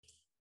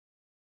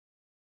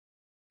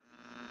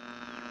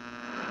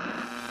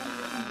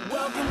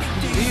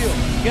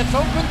Gets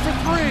open for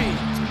three.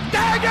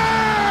 Dagger!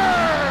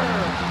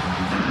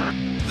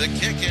 The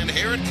kick, and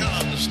here it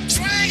comes.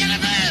 Swing and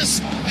a miss!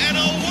 And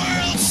a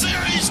World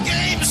Series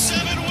Game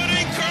 7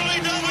 winning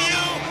Curly W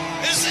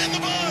is in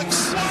the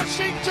books.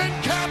 Washington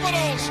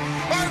Capitals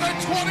are the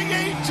 2018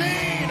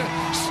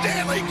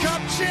 Stanley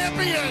Cup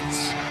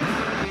champions.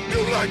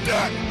 You like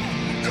that?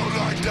 You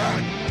like that?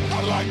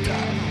 I like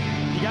that.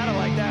 You gotta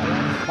like that,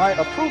 right? My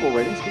approval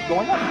ratings keep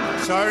going up.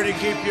 Sorry to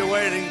keep you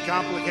waiting.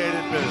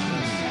 Complicated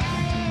business.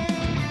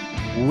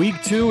 Week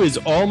 2 is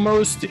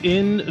almost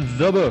in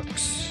the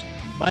books.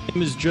 My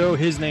name is Joe.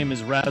 His name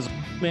is Razzle.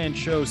 Man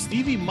show.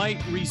 Stevie might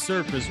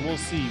resurface. We'll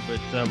see.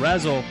 But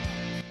Razzle,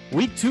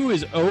 week 2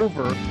 is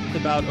over. It's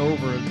about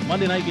over. The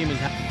Monday night game is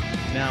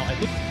happening now. I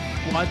think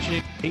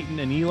watching Peyton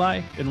and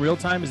Eli in real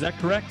time. Is that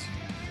correct?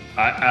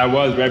 I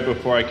was right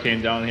before I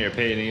came down here.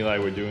 Peyton and Eli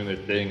were doing their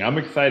thing. I'm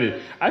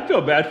excited. I feel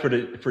bad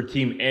for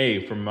Team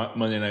A from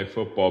Monday Night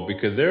Football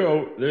because they're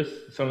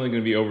suddenly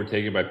going to be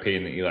overtaken by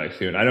Peyton and Eli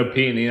soon. I know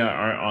Peyton and Eli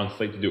aren't on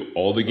slate to do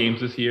all the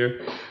games this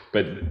year,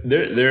 but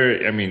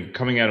they're I mean,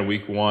 coming out of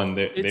week 1,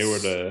 they were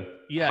the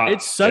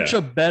it's such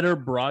a better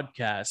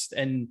broadcast,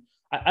 and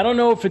I don't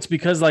know if it's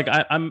because like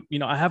I'm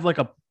I have like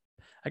a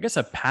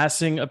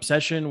passing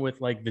obsession with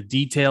like the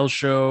detail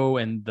show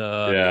and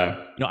I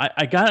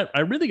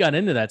really got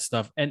into that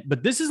stuff.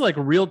 But this is like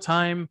real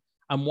time.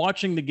 I'm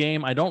watching the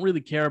game. I don't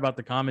really care about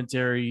the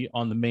commentary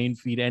on the main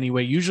feed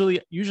anyway. Usually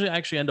I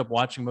actually end up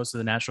watching most of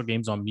the national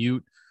games on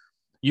mute.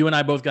 You and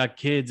I both got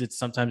kids.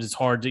 Sometimes it's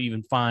hard to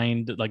even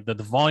find like the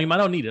volume. I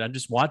don't need it. I'm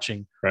just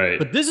watching. Right.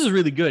 But this is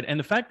really good. And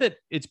the fact that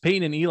it's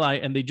Peyton and Eli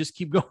and they just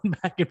keep going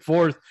back and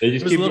forth. They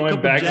just keep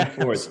going back and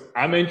forth.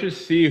 I'm interested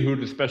to see who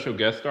the special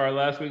guests are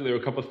last week. There were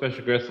a couple of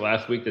special guests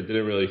last week that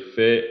didn't really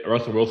fit.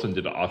 Russell Wilson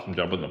did an awesome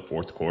job in the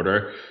fourth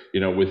quarter,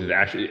 with his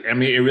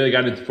it really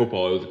got into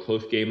football. It was a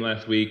close game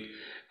last week.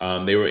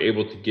 They were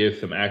able to give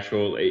some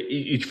actual,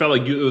 each felt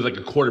like it was like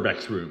a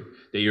quarterback's room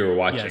that you were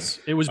watching. Yes,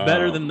 it was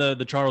better than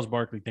the Charles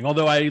Barkley thing.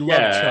 Although I love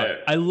Chuck.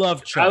 I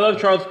love Chuck. I love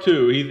Charles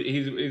too.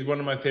 He's one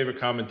of my favorite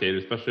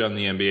commentators, especially on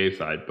the NBA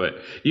side. But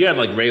you had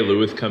like Ray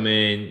Lewis come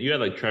in. You had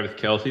like Travis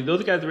Kelce.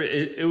 Those guys were.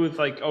 It was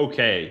like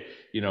okay,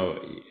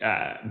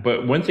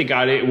 but once they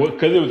got it,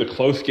 because it was a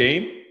close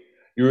game,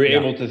 you were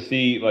able to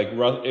see like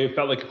it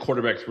felt like a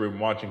quarterback's room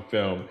watching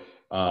film.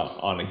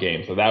 On a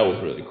game. So that was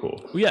really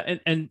cool. Well, yeah.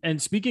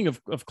 And speaking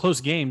of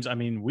close games, I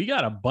mean, we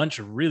got a bunch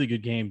of really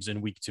good games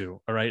in week 2.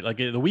 All right. Like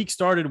the week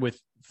started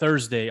with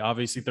Thursday,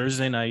 obviously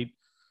Thursday night,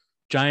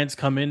 Giants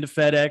come into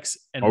FedEx.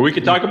 Or we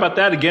could talk about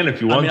that again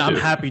if you want to. I'm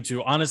happy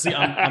to. Honestly,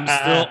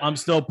 I'm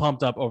still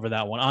pumped up over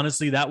that one.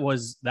 Honestly, that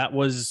was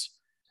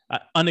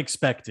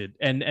unexpected.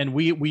 And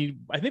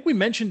I think we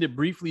mentioned it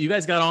briefly. You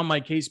guys got on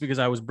my case because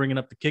I was bringing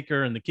up the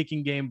kicker and the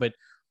kicking game, but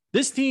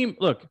this team,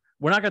 look,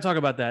 we're not going to talk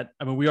about that.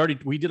 I mean,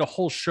 we did a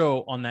whole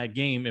show on that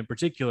game in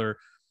particular,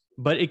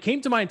 but it came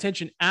to my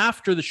attention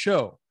after the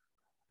show.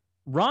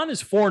 Ron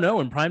is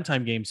 4-0 in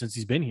primetime games since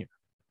he's been here,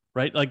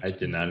 right? Like, I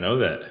did not know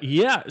that.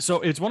 Yeah. So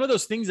it's one of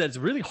those things that's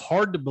really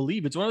hard to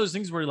believe. It's one of those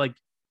things where like,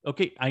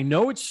 okay, I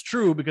know it's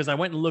true because I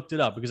went and looked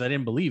it up because I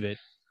didn't believe it,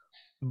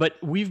 but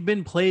we've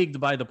been plagued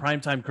by the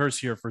primetime curse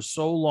here for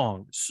so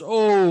long.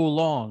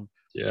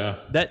 Yeah.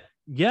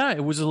 Yeah,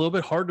 it was a little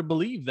bit hard to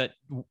believe that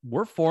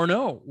we're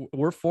 4-0.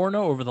 We're 4-0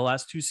 over the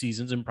last 2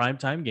 seasons in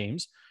primetime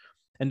games.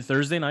 And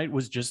Thursday night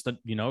was just, it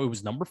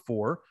was number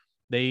 4.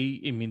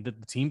 The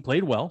team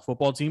played well.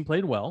 Football team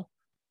played well.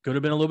 Could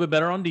have been a little bit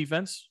better on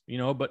defense,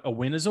 but a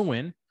win is a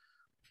win.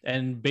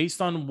 And based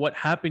on what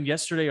happened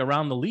yesterday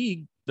around the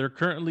league, they're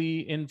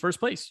currently in first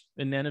place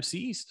in the NFC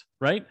East,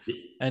 right?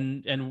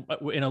 And in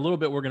a little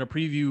bit, we're going to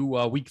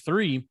preview week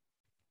 3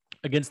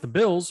 against the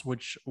Bills,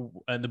 which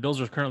the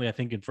Bills are currently, I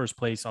think, in first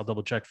place. I'll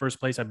double check first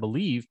place, I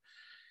believe,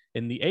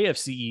 in the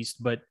AFC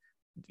East. But,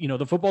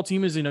 the football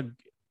team is in a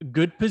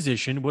good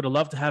position. Would have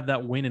loved to have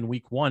that win in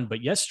week 1.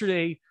 But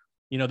yesterday,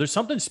 there's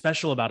something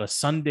special about a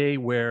Sunday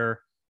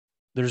where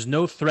there's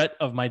no threat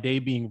of my day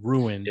being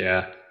ruined.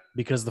 Yeah.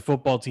 Because the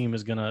football team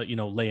is going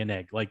to, lay an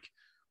egg. Like,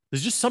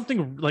 there's just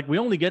something like we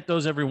only get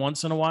those every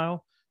once in a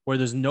while where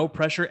there's no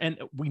pressure. And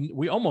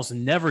we almost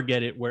never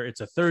get it where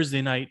it's a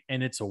Thursday night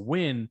and it's a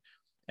win.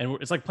 And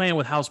it's like playing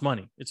with house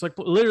money. It's like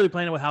literally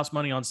playing with house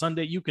money on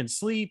Sunday. You can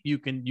sleep, you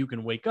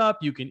can wake up,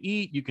 you can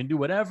eat, you can do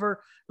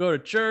whatever, go to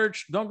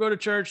church, don't go to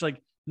church.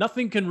 Like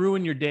nothing can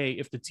ruin your day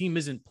if the team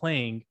isn't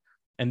playing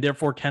and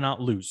therefore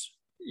cannot lose.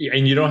 Yeah,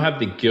 and you don't have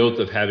the guilt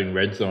of having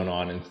Red Zone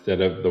on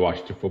instead of the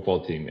Washington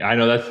football team. I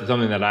know that's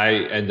something that I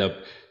end up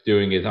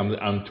doing is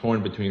I'm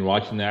torn between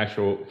watching the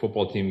actual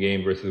football team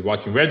game versus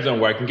watching Red Zone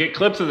where I can get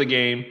clips of the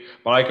game,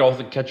 but I can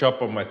also catch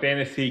up on my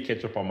fantasy,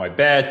 catch up on my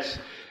bets,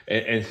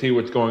 and see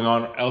what's going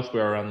on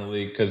elsewhere around the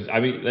league. Because I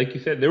mean, like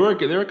you said, there were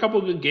a couple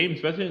of good games,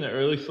 especially in the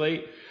early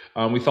slate.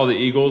 We saw the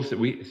Eagles.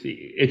 We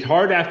see it's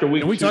hard after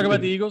week. Can we 2 talk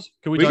about the Eagles?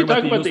 Can we talk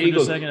about the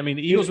Eagles for a second? I mean,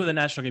 the Eagles were the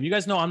national game. You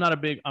guys know I'm not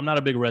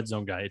a big Red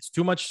Zone guy. It's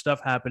too much stuff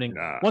happening.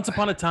 Once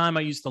upon a time,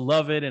 I used to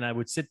love it, and I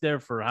would sit there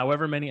for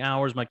however many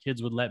hours my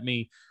kids would let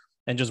me,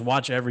 and just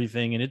watch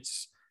everything. And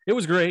it's It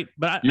was great,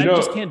 but I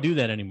just can't do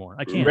that anymore.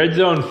 I can't. Red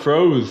Zone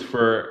froze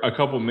for a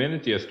couple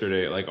minutes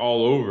yesterday, like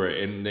all over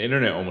it, and the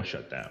internet almost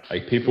shut down.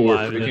 Like people were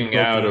freaking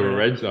out over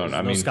Red Zone.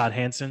 I mean, Scott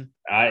Hansen.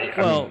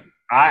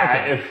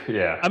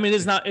 Yeah. I mean,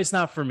 it's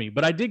not for me,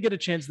 but I did get a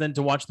chance then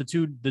to watch the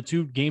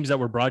two games that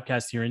were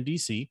broadcast here in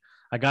DC.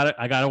 I got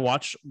to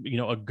watch,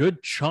 a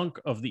good chunk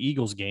of the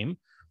Eagles game,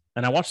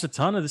 and I watched a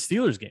ton of the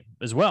Steelers game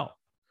as well.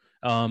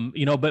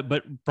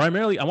 But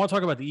primarily I want to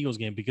talk about the Eagles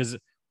game because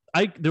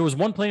there was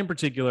one play in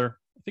particular.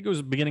 I think it was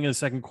the beginning of the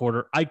second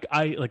quarter.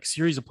 I like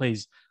series of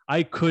plays.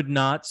 I could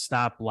not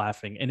stop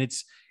laughing. And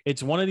it's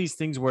one of these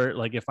things where,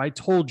 like, if I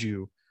told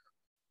you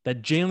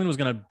that Jalen was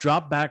going to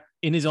drop back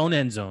in his own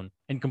end zone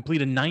and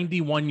complete a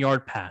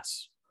 91-yard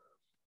pass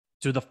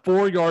to the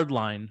 4-yard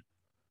line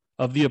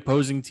of the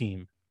opposing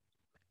team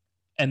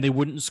and they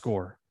wouldn't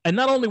score. And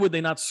not only would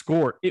they not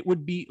score, it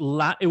would be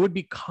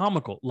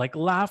comical, like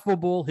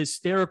laughable,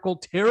 hysterical,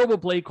 terrible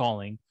play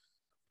calling.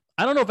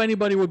 I don't know if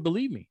anybody would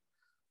believe me.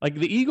 Like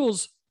the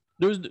Eagles,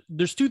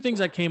 there's two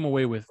things I came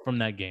away with from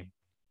that game.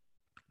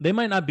 They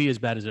might not be as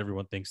bad as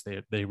everyone thinks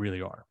they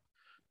really are.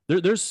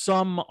 There's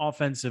some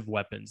offensive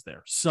weapons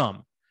there,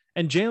 some.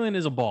 And Jalen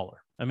is a baller.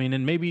 I mean,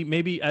 and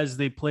maybe as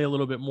they play a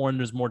little bit more and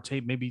there's more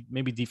tape,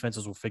 maybe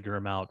defenses will figure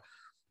him out.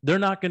 They're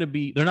not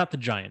the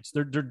Giants.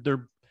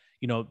 They're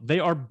they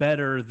are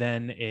better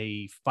than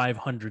a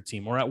 500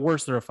 team, or at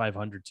worst, they're a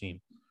 500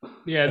 team.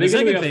 Yeah. The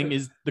second thing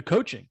is the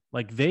coaching.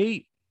 Like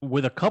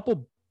with a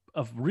couple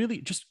of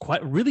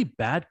really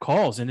bad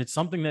calls, and it's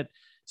something that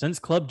since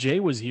Club J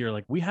was here,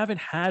 like we haven't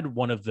had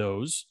one of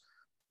those.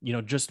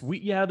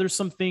 There's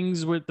some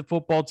things with the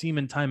football team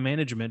and time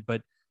management,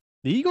 but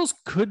the Eagles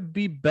could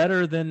be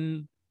better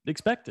than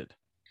expected.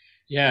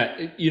 Yeah,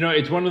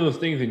 it's one of those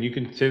things, and you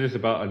can say this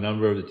about a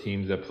number of the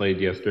teams that played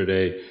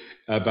yesterday,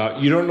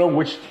 about you don't know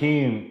which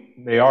team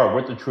they are,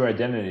 what the true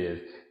identity is.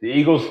 The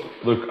Eagles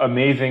look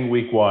amazing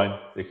week one.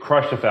 They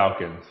crush the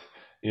Falcons,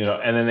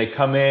 and then they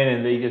come in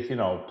and they just,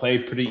 play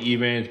pretty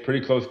even. It's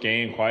pretty close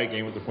game, quiet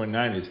game with the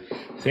 49ers.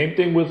 Same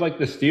thing with like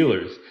the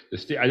Steelers.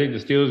 I think the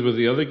Steelers was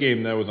the other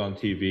game that was on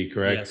TV,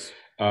 correct?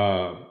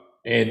 Yes.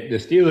 And the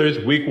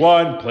Steelers, week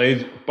one,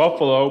 played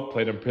Buffalo,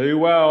 played them pretty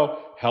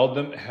well, held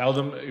them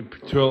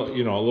to a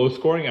low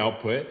scoring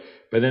output.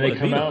 But then they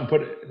come out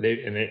and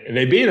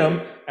they beat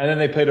them, and then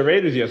they played the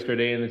Raiders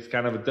yesterday, and it's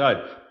kind of a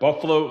dud.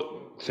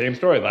 Buffalo, same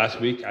story. Last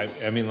week,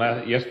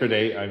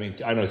 yesterday.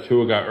 I know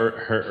Tua got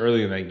hurt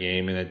early in that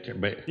game,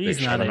 but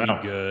he's not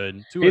any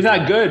good. He's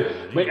not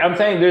good. But I'm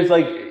saying there's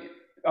like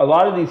a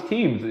lot of these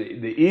teams,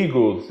 the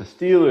Eagles, the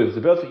Steelers,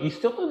 the Bills, you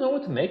still don't know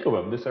what to make of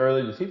them this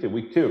early in the season,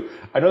 week two.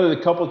 I know there's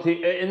a couple of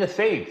teams, and the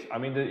Saints. I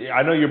mean,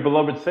 I know your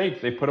beloved Saints,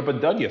 they put up a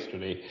dud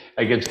yesterday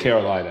against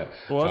Carolina.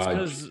 Well, that's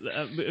because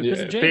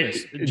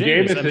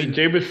Jameis.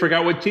 Jameis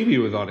forgot what TV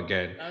was on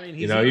again. I mean,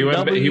 he went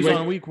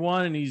on week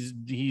one, and he's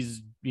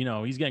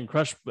getting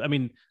crushed. I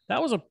mean,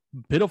 that was a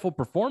pitiful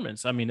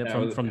performance. I mean,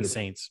 from the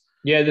Saints.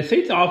 Yeah, the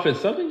Saints offense,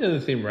 something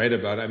doesn't seem right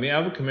about it. I mean,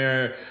 Alvin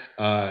Kamara,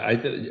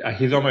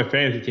 he's on my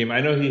fantasy team.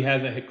 I know he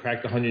hasn't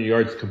cracked 100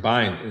 yards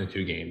combined in the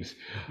two games.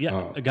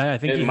 Yeah, a guy I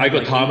think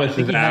Michael Thomas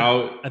is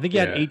out. I think he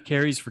had 8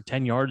 carries for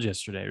 10 yards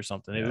yesterday or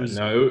something. It was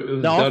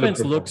the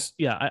offense looks.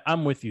 Yeah,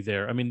 I'm with you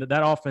there. I mean,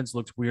 that offense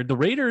looks weird. The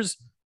Raiders,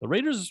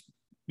 maybe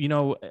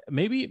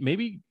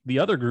the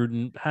other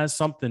Gruden has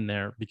something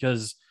there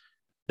because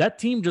that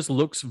team just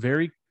looks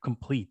very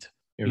complete.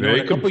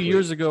 A couple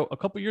years ago,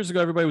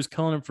 everybody was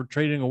killing him for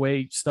trading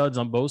away studs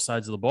on both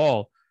sides of the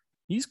ball.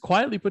 He's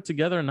quietly put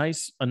together a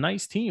nice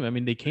team. I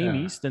mean, they came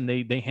east and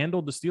they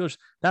handled the Steelers.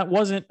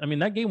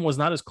 That game was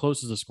not as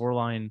close as the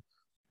scoreline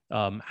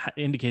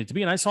indicated to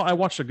be. And I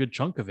watched a good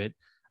chunk of it.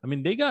 I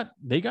mean, they got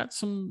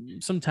some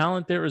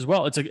talent there as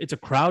well. It's a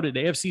crowded.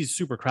 The AFC is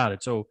super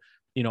crowded. So,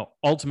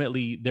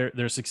 ultimately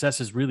their success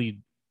is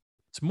really,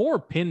 it's more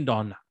pinned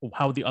on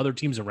how the other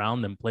teams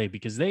around them play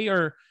because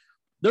they're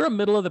a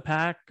middle of the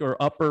pack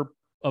or upper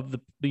of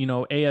the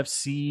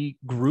AFC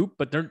group,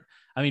 but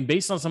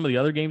based on some of the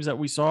other games that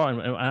we saw,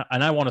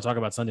 and I want to talk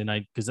about Sunday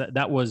night because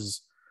that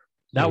was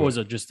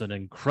just an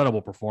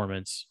incredible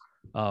performance,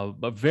 a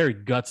very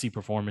gutsy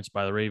performance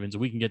by the Ravens.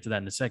 We can get to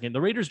that in a second.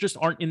 The Raiders just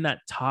aren't in that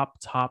top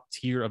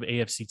tier of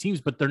AFC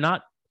teams, but they're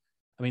not.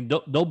 I mean,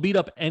 they'll beat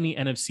up any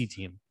NFC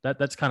team.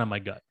 That's kind of my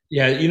gut.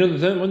 Yeah,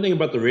 the one thing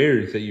about the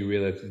Raiders that you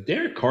realize is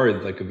Derek Carr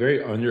is like a very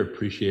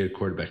underappreciated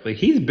quarterback. Like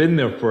he's been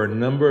there for a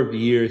number of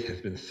years,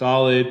 has been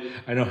solid.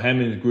 I know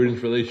him and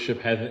Gruden's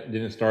relationship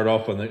didn't start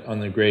off on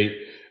the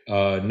great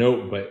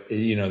note, but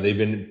they've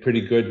been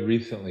pretty good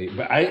recently.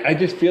 But I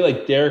just feel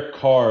like Derek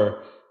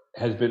Carr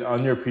has been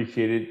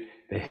underappreciated.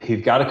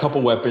 He's got a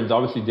couple weapons.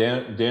 Obviously,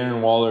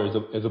 Darren Waller is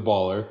a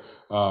baller.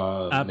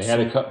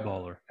 Absolute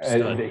baller.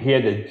 He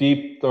had a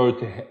deep throw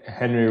to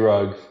Henry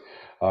Ruggs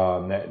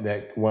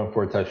that went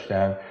for a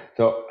touchdown.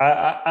 So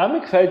I'm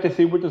excited to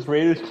see what this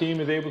Raiders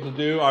team is able to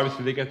do.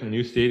 Obviously, they got the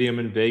new stadium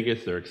in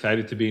Vegas. They're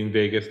excited to be in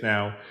Vegas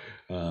now.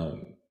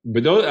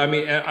 But those, I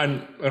mean,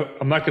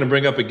 I'm not going to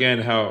bring up again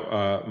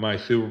how my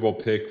Super Bowl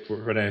pick for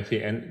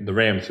NFC and the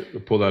Rams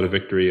pulled out a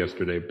victory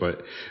yesterday,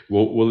 but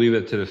we'll leave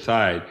it to the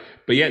side.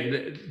 But yeah,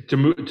 to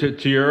move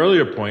to your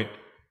earlier point,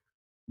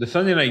 the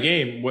Sunday night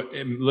game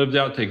it lived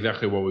out to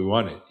exactly what we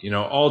wanted.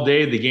 All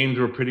day the games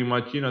were pretty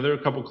much, there were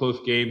a couple close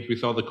games. We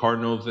saw the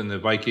Cardinals and the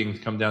Vikings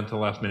come down to the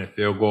last minute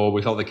field goal.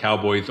 We saw the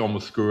Cowboys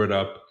almost screw it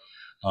up.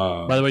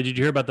 By the way, did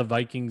you hear about the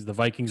Vikings? The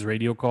Vikings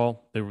radio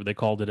call. They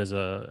called it as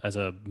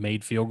a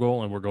made field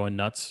goal, and we're going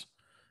nuts.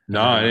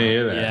 No, I didn't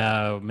hear that.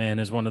 Yeah, man,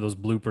 it's one of those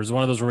bloopers,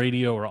 one of those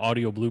radio or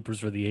audio bloopers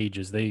for the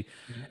ages.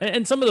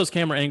 And some of those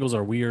camera angles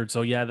are weird.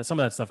 So yeah, some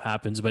of that stuff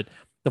happens. But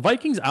the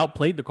Vikings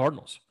outplayed the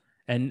Cardinals,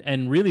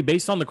 and really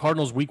based on the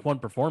Cardinals' Week 1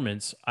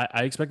 performance,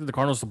 I expected the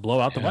Cardinals to blow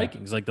out the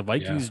Vikings. Like the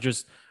Vikings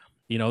just,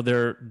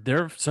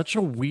 they're such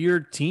a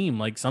weird team.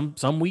 Like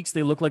some weeks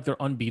they look like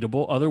they're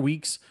unbeatable. Other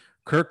weeks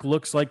Kirk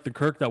looks like the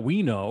Kirk that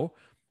we know.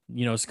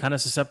 It's kind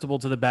of susceptible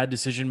to the bad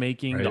decision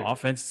making. Right. The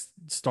offense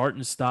start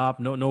and stop.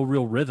 No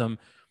real rhythm.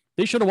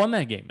 They should have won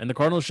that game, and the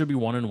Cardinals should be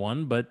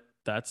 1-1, but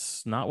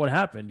that's not what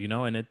happened,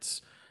 and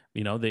it's,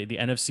 the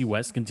NFC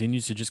West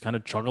continues to just kind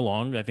of chug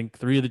along. I think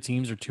 3 of the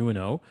teams are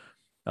 2-0,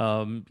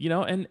 and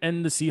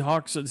the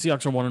Seahawks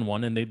are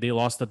 1-1, and they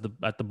lost at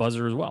the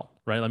buzzer as well,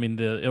 right? I mean,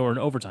 in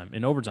overtime,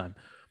 and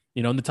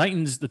the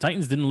Titans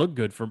didn't look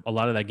good for a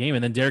lot of that game,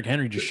 and then Derrick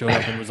Henry just showed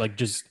up and was like,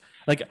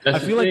 I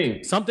feel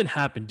like something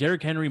happened.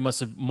 Derrick Henry must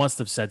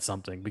have said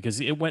something,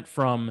 because it went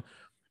from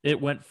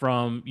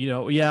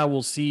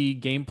we'll see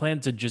game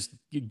plan to just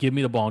give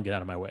me the ball and get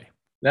out of my way.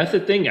 That's the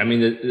thing. I mean,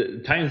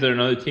 the Titans are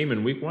another team.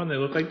 In Week 1, they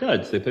look like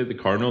duds. They played the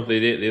Cardinals.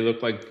 They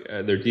looked like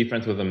their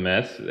defense was a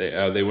mess.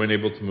 They weren't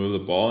able to move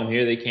the ball. And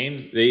here they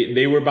came.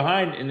 They were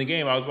behind in the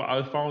game. I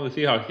was following the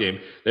Seahawks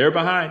game. They were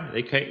behind.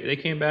 They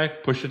came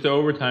back, pushed it to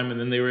overtime, and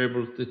then they were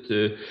able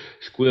to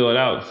squeal it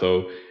out.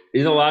 So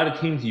there's a lot of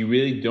teams you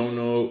really don't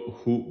know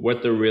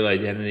what their real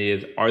identity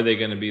is. Are they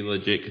going to be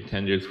legit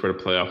contenders for the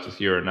playoffs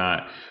this year or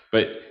not?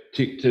 But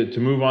to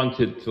move on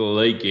to the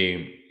late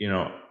game,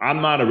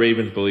 I'm not a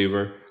Ravens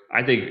believer.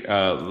 I think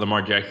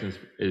Lamar Jackson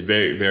is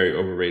very, very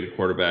overrated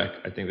quarterback.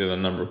 I think there's a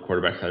number of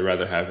quarterbacks I'd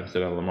rather have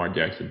instead of Lamar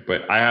Jackson.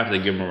 But I have to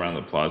give him a round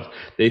of applause.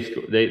 They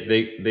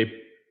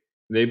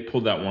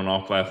pulled that one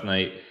off last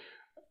night.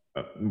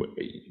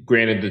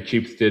 Granted, the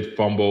Chiefs did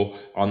fumble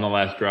on the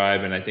last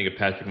drive, and I think if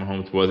Patrick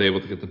Mahomes was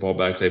able to get the ball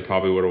back, they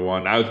probably would have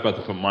won. I was about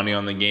to put money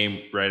on the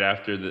game right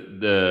after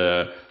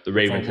the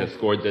Ravens had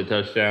scored the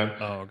touchdown.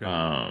 Oh, okay.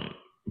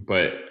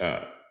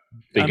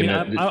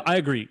 I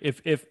agree.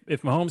 If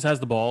Mahomes has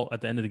the ball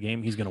at the end of the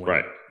game, he's going to win.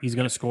 Right. He's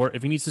going to score.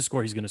 If he needs to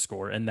score, he's going to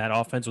score. And that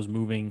offense was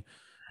moving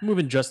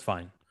just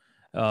fine.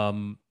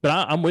 But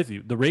I'm with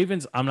you. The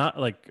Ravens, I'm not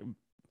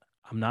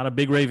a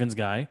big Ravens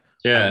guy.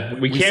 Yeah,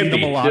 we can't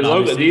be. A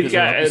lot, these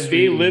guys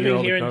be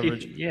living here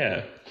in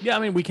yeah. I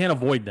mean, we can't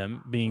avoid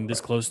them being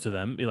this close to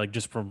them, like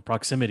just from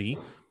proximity.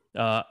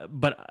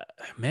 But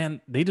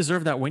man, they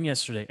deserved that win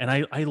yesterday, and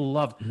I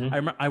loved.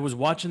 Mm-hmm. I was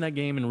watching that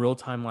game in real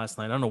time last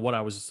night. I don't know what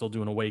I was still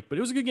doing awake, but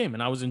it was a good game,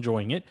 and I was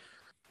enjoying it.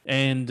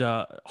 And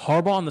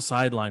Harbaugh on the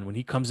sideline when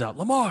he comes out,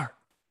 Lamar,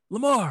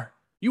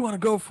 you want to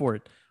go for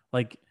it?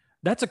 Like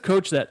that's a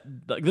coach that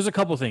there's a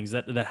couple of things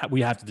that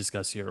we have to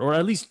discuss here, or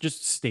at least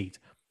just state.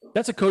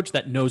 That's a coach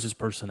that knows his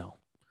personnel,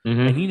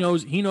 and he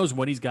knows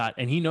what he's got,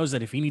 and he knows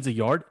that if he needs a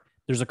yard,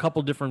 there's a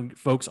couple different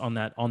folks on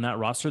that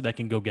roster that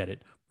can go get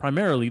it.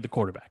 Primarily the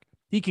quarterback,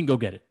 he can go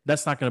get it.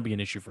 That's not going to be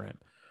an issue for him.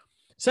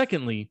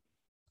 Secondly,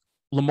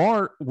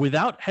 Lamar,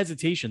 without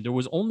hesitation,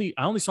 I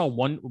only saw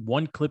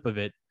one clip of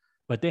it,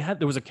 but there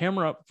was a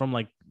camera from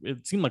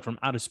it seemed like from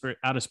out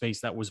of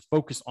space that was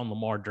focused on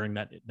Lamar during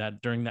that.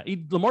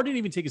 Lamar didn't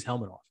even take his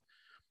helmet off.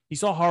 He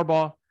saw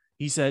Harbaugh.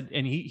 He said,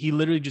 and he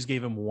literally just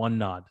gave him one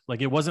nod.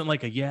 Like it wasn't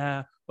like a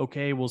yeah,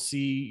 okay, we'll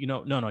see.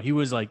 No. He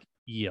was like,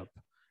 yep.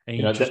 And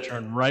he just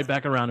turned right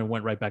back around and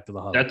went right back to the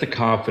huddle. That's a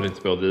confidence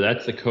builder.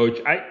 That's the coach.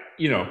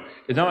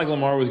 It's not like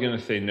Lamar was going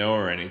to say no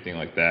or anything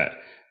like that.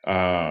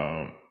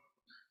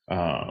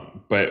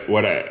 But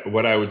what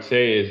I would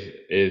say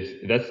is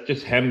that's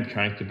just him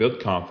trying to build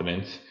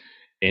confidence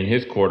in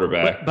his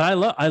quarterback. But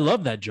I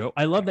love that, Joe.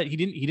 I love that he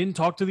didn't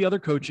talk to the other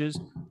coaches.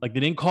 Like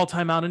they didn't call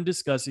timeout and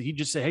discuss it. He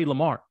just said, hey,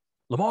 Lamar.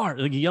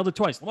 Like he yelled it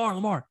twice.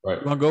 Lamar.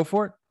 Right. You want to go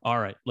for it? All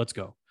right, let's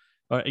go.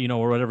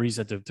 Or whatever he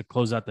said to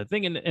close out that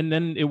thing. And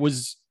then it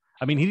was,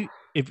 I mean,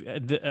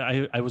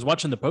 I was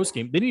watching the post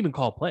game. They didn't even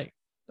call a play.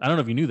 I don't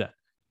know if you knew that.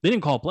 They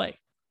didn't call a play.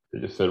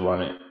 They just said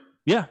run it.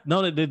 Yeah,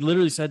 no, they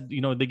literally said,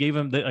 they gave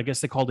him, I guess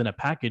they called in a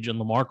package and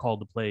Lamar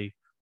called the play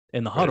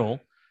in the huddle.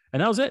 Right.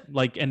 And that was it.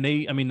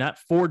 That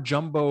 4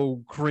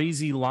 jumbo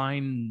crazy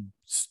line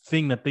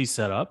thing that they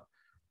set up.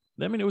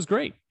 I mean, it was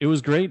great. It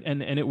was great.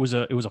 And it was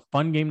a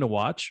fun game to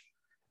watch.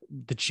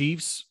 The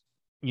Chiefs,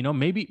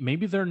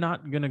 maybe they're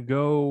not going to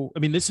go. I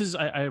mean,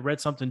 I read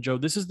something, Joe.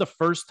 This is the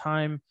first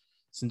time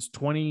since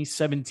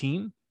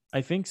 2017,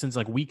 I think, since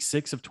like week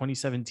 6 of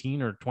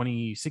 2017 or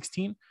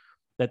 2016,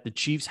 that the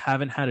Chiefs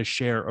haven't had a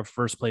share of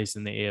first place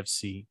in the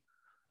AFC,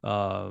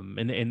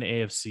 in the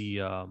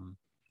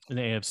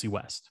AFC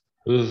West.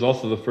 This is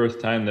also the first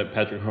time that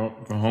Patrick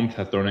Mahomes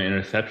has thrown an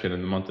interception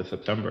in the month of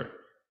September.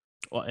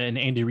 Well, and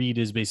Andy Reid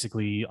is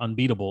basically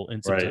unbeatable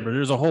in September. Right.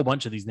 There's a whole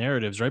bunch of these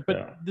narratives, right?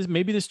 But Yeah.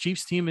 maybe this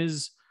Chiefs team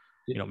is,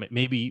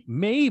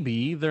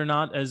 maybe they're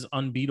not as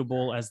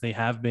unbeatable as they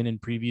have been in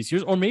previous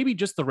years, or maybe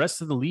just the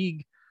rest of the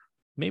league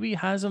maybe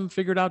has them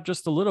figured out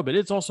just a little bit.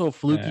 It's also a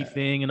fluky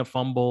thing and a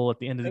fumble at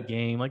the end of the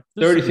game. Like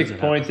 36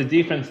 points. The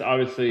defense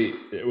obviously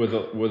was a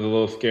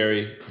little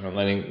scary,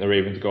 letting the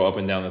Ravens go up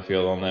and down the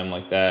field on them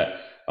like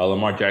that.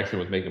 Lamar Jackson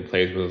was making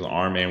plays with his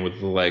arm and with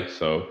his legs,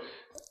 so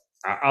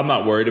I'm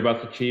not worried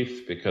about the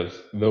Chiefs because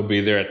they'll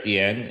be there at the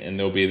end and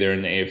they'll be there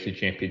in the AFC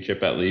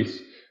Championship at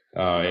least.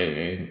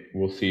 And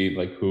we'll see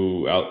like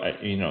who out.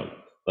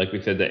 Like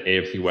we said, the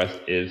AFC West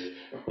is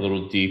a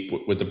little deep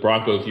with the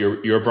Broncos.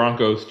 Your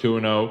Broncos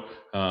 2-0.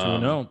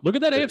 2-0. Look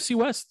at that AFC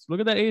West. Look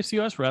at that AFC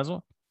West,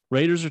 Razzle.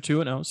 Raiders are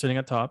 2-0, sitting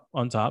on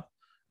top.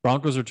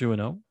 Broncos are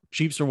 2-0.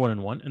 Chiefs are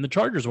 1-1, and the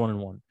Chargers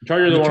 1-1.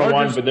 Chargers are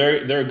 1-1, but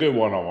they're a good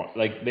 1-on-1.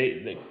 Like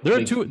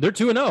they're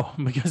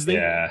 2-0 because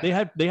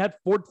they had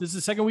four. This is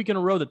the second week in a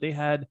row that they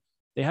had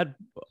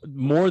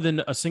more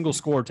than a single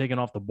score taken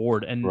off the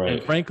board,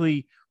 and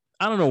frankly,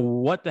 I don't know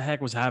what the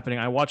heck was happening.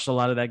 I watched a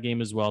lot of that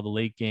game as well, the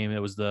late game. It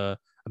was the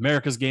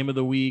America's game of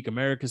the week,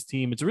 America's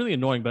team. It's really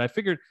annoying, but I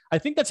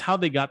think that's how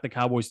they got the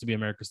Cowboys to be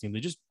America's team. They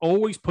just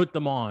always put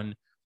them on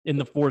in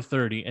the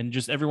 4:30 and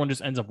everyone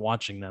just ends up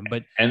watching them.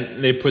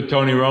 And they put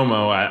Tony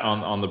Romo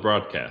on the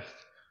broadcast.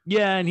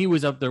 Yeah, and he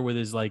was up there with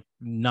his like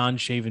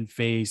non-shaven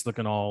face,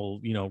 looking all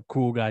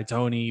cool guy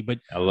Tony. But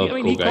I love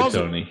cool guy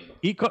Tony.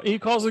 He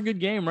calls a good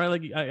game, right?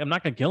 Like I'm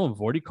not gonna kill him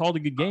for it. He called a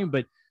good game,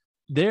 but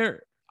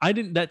there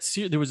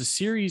was a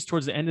series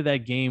towards the end of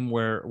that game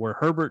where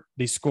Herbert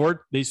they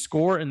score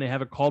and they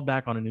have it called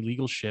back on an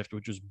illegal shift,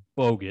 which was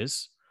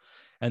bogus.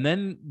 And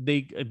then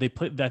they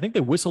played. I think they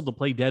whistled the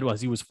play dead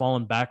as he was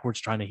falling backwards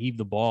trying to heave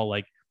the ball.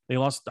 Like they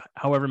lost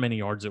however many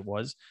yards it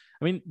was.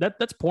 I mean,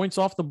 that's points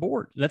off the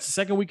board. That's the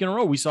second week in a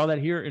row. We saw that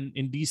here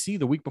in DC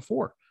the week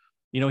before.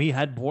 He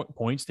had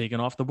points taken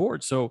off the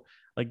board. So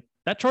like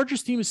that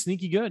Chargers team is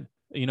sneaky good.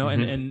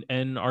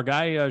 And our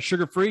guy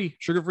Sugar Free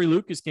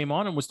Lucas came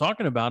on and was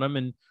talking about him,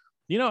 and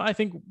I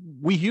think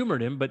we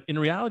humored him, but in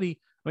reality,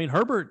 I mean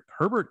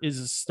Herbert is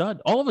a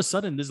stud. All of a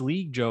sudden, this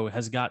league, Joe,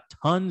 has got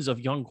tons of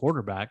young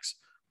quarterbacks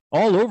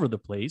all over the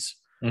place.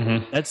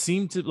 Mm-hmm. That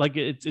seemed to like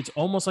it's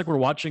almost like we're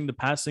watching the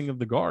passing of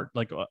the guard,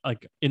 like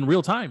in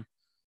real time.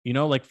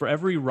 Like for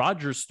every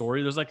Rodgers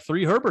story, there's like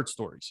 3 Herbert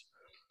stories.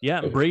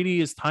 Yeah,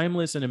 Brady is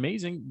timeless and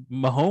amazing.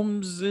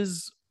 Mahomes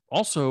is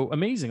also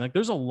amazing. Like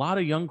there's a lot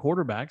of young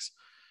quarterbacks.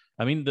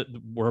 I mean,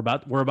 we're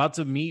about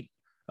to meet.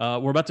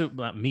 We're about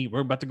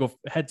to go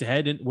head to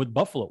head with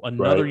Buffalo,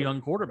 another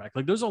young quarterback.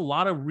 Like there's a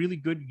lot of really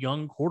good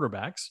young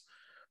quarterbacks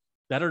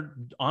that are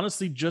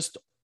honestly just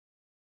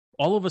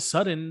all of a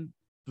sudden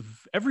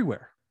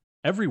everywhere.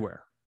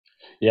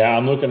 Yeah,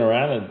 I'm looking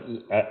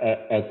around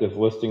at this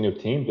listing of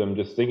teams. I'm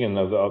just thinking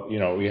of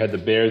we had the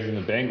Bears and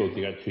the Bengals.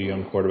 You got 2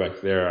 young quarterbacks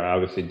there.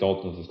 Obviously,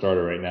 Dalton's the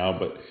starter right now,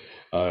 but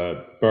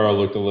Burrow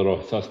looked a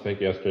little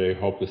suspect yesterday.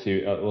 Hope to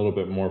see a little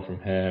bit more from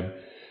him.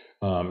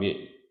 With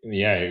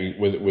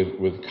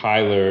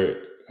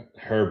Kyler,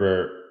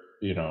 Herbert,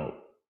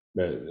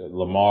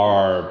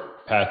 Lamar,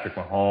 Patrick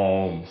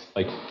Mahomes,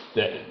 like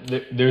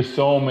there's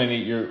so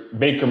many.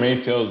 Baker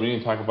Mayfield. We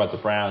didn't talk about the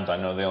Browns. I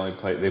know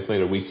they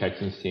played a weak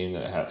Texans team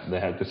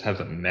that just has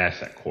a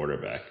mess at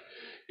quarterback.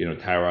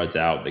 Tyrod's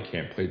out. They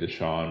can't play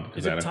Deshaun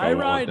because Is it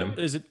Tyrod?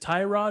 Is it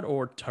Tyrod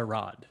or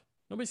Tyrod?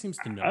 Nobody seems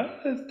to know.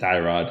 It's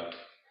Tyrod.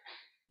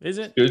 Is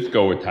it? Let's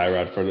go with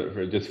Tyrod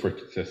for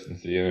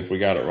consistency, and if we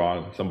got it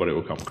wrong, somebody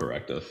will come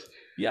correct us.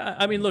 Yeah,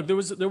 I mean, look, there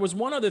was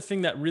one other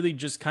thing that really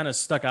just kind of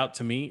stuck out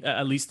to me,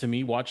 at least to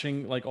me,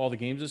 watching like all the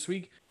games this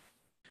week.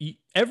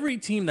 Every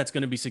team that's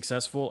going to be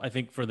successful, I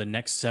think, for the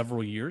next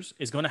several years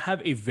is going to have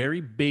a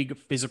very big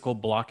physical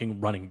blocking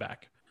running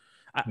back.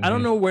 I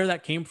don't know where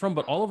that came from,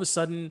 but all of a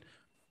sudden,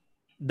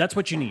 that's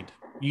what you need.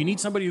 You need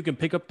somebody who can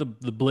pick up the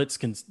blitz,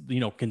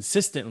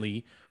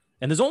 consistently,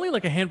 and there's only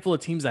like a handful of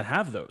teams that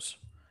have those.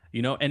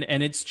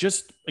 And it's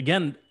just,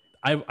 again,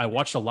 I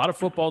watched a lot of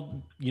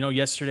football,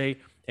 yesterday,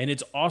 and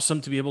it's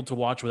awesome to be able to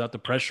watch without the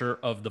pressure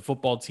of the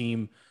football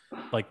team,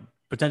 like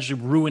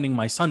potentially ruining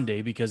my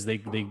Sunday because they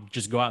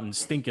just go out and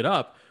stink it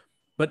up.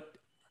 But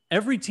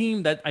every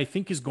team that I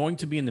think is going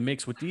to be in the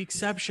mix, with the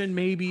exception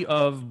maybe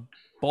of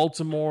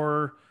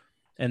Baltimore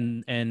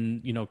and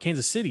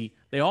Kansas City,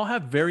 they all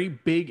have very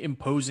big,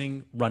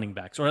 imposing running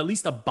backs, or at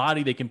least a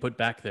body they can put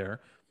back there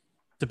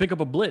to pick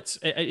up a blitz.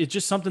 It's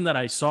just something that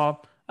I saw.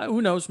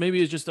 Who knows?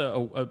 Maybe it's just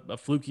a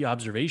fluky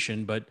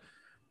observation, but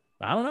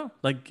I don't know.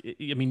 Like,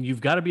 I mean,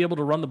 you've got to be able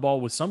to run the ball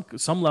with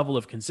some level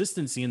of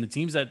consistency, and the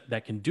teams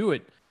that can do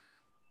it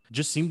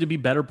just seem to be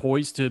better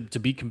poised to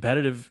be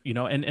competitive,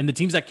 and the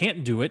teams that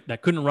can't do it,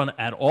 that couldn't run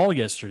at all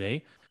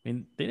yesterday, I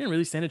mean, they didn't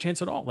really stand a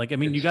chance at all. Like, I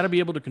mean, you got to be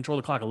able to control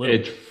the clock a little.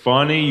 It's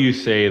funny you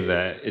say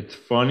that. It's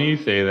funny you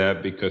say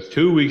that because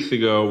 2 weeks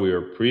ago we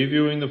were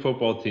previewing the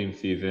football team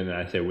season, and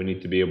I said we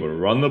need to be able to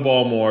run the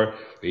ball more.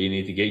 We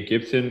need to get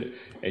Gibson,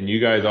 and you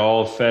guys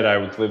all said I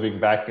was living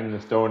back in the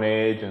Stone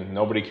Age, and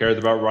nobody cares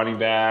about running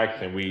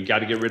backs, and we got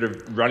to get rid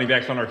of running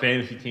backs on our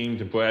fantasy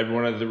teams and put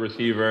everyone as a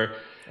receiver.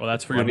 Well,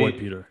 that's for your boy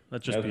Peter.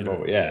 That's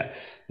Peter. Yeah.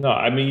 No,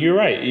 I mean you're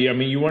right. I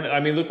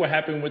mean look what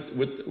happened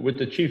with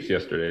the Chiefs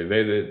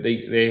yesterday.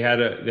 They had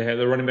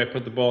the running back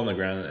put the ball on the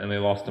ground and they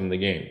lost them the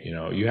game. You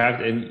know, you have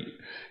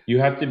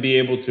to be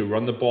able to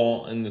run the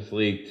ball in this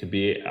league to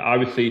be.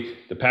 Obviously,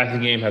 the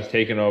passing game has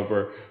taken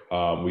over.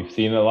 We've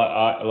seen a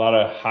lot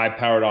of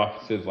high-powered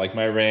offenses like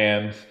my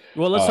Rams.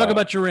 Well, let's talk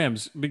about your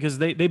Rams because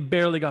they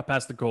barely got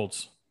past the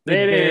Colts. They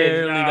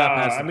barely got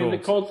past the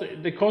Colts.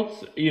 The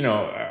Colts, you know,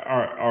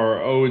 are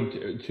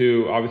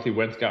 0-2. Obviously,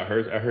 Wentz got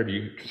hurt. I heard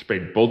you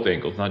sprained both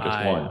ankles, not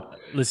just one.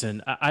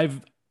 Listen,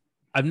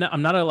 I'm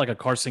not a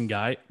Carson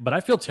guy, but I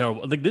feel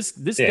terrible. Like this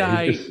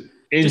guy he's just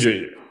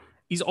injured.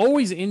 He's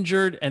always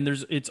injured, and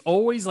it's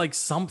always like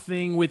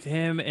something with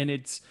him, and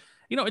it's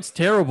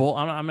terrible.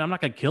 I'm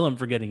not gonna kill him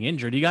for getting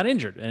injured. He got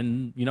injured,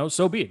 and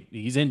so be it.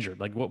 He's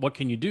injured. Like what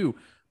can you do?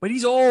 But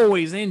he's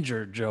always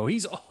injured, Joe.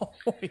 He's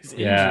always injured.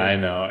 Yeah, I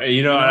know.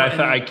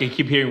 I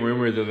keep hearing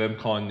rumors of them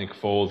calling Nick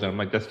Foles, and I'm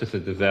like, that's just a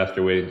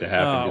disaster waiting to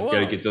happen. Got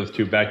to get those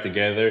two back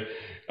together.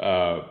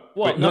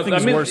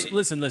 Nothing's worse.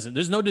 Listen.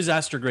 There's no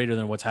disaster greater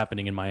than what's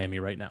happening in Miami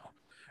right now,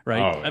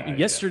 right?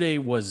 Yesterday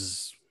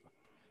was,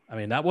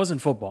 that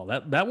wasn't football.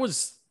 That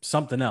was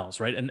something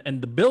else, right?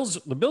 And the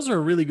Bills are a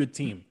really good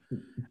team.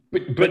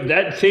 But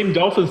that same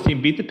Dolphins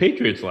team beat the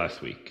Patriots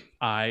last week.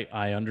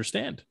 I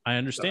understand.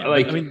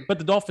 But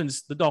the Dolphins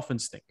stink. The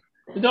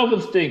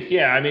Dolphins stink.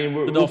 Yeah,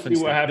 we'll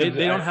see what happens.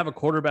 They don't have a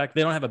quarterback.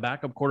 They don't have a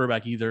backup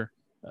quarterback either.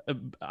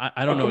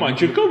 I don't know. Come on,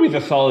 Jacoby's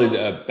a solid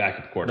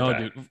backup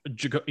quarterback. No,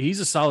 dude,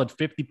 he's a solid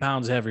 50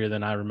 pounds heavier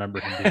than I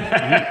remember him being.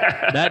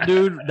 That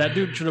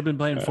dude should have been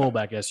playing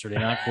fullback yesterday,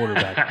 not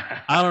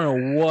quarterback. I don't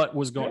know what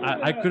was going.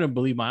 I couldn't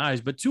believe my eyes.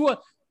 But Tua,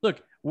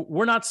 look,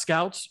 we're not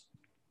scouts.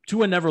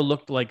 Tua never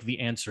looked like the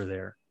answer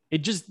there. He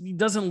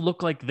doesn't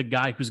look like the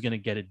guy who's going to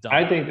get it done.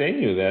 I think they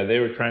knew that. They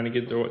were trying to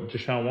get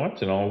Deshaun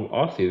Watson all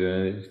offseason,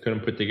 and they just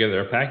couldn't put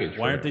together a package.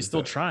 Why aren't they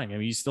still trying?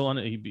 He's still on.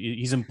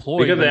 He's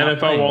employed. Because the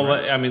NFL won't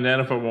let. The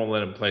NFL won't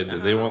let him play.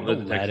 They won't let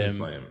the Texans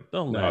play him.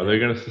 They're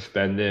going to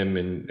suspend him.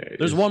 And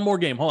there's one more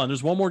game. Hold on.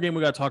 There's one more game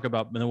we got to talk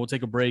about, and then we'll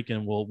take a break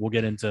and we'll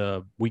get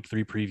into Week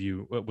 3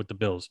 preview with the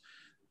Bills,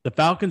 the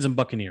Falcons and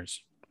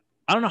Buccaneers.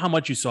 I don't know how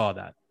much you saw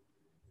that.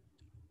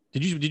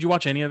 Did you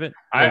watch any of it?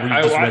 Or were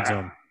you just red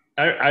zone?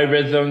 I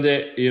red zoned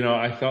it.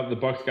 I thought the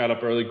Bucs got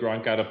up early.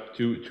 Gronk got up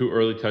two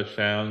early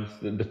touchdowns.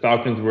 The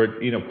Falcons were,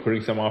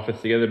 putting some offense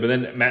together. But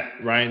then Matt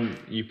Ryan,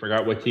 you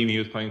forgot what team he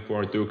was playing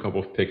for, and threw a couple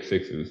of pick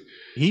sixes.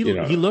 He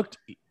looked.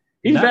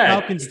 He's that bad.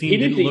 Falcons team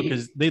didn't look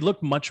as they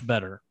looked much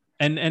better,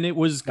 and it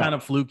was kind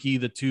of fluky.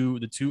 The two.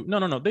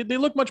 No. They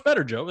look much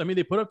better, Joe.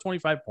 They put up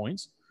 25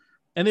 points,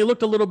 and they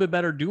looked a little bit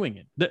better doing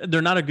it.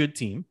 They're not a good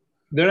team.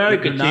 They're not a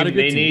good team.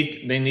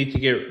 They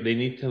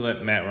need to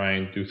let Matt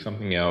Ryan do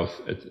something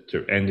else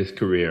to end his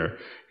career.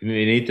 And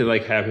they need to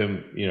have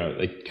him,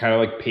 kind of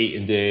like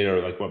Peyton did,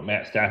 or like what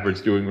Matt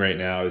Stafford's doing right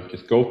now, is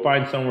just go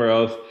find somewhere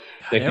else.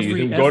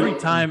 Every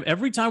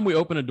time we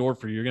open a door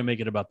for you, you're gonna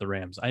make it about the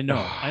Rams. I know.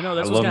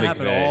 That's what's gonna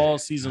happen all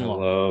season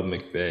long. I love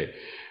McVay.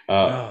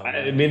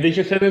 They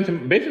should send him to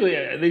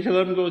they should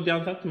let him go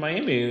down south to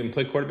Miami and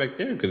play quarterback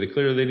there because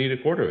they need a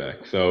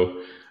quarterback.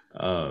 So.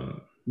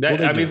 We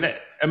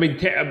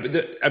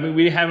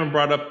haven't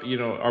brought up,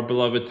 our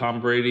beloved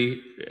Tom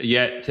Brady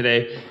yet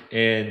today,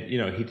 and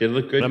he did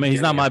look good.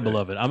 He's not my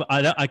beloved.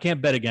 I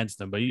can't bet against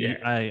him, but you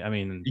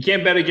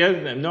can't bet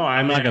against him. No,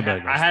 I'm not gonna bet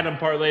against him. I had him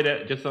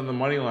parlayed just on the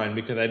money line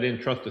because I didn't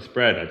trust the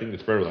spread. I think the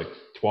spread was like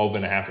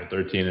 12.5 or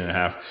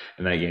 13.5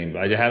 in that game.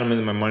 But I had him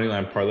in my money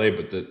line parlay,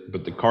 but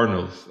the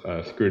Cardinals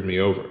screwed me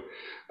over,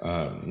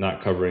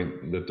 not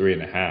covering the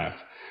 3.5.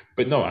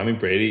 But no,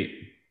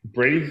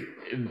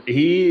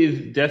 he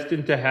is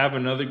destined to have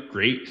another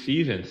great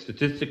season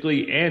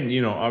statistically and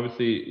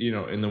obviously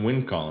in the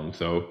win column.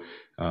 So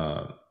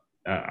the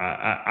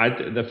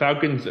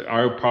Falcons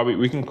are probably,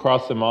 we can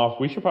cross them off.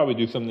 We should probably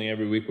do something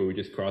every week where we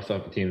just cross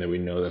off a team that we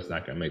know that's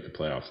not going to make the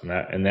playoffs, and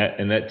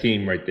that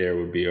team right there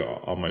would be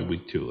on my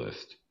week 2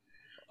 list.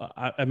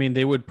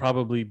 They would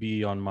probably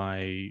be on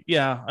my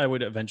I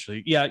would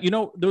eventually. There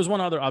was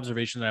one other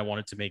observation that I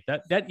wanted to make.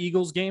 That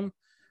Eagles game.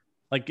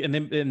 And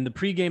then in the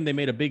pregame, they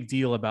made a big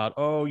deal about,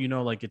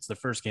 it's the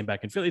first game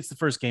back in Philly. It's the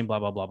first game, blah,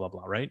 blah, blah, blah,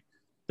 blah, right?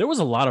 There was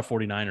a lot of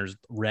 49ers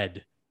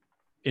red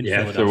in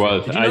Philadelphia. Yes, there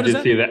was. I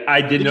did see that.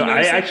 I did know.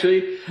 I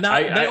actually,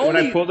 when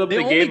I pulled up the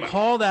game. They only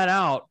call that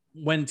out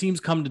when teams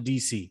come to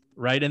D.C.,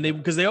 right? And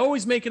because they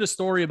always make it a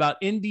story about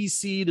in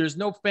D.C., there's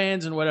no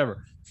fans and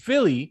whatever.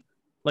 Philly,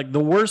 the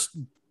worst,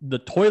 the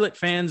toilet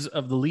fans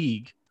of the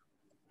league,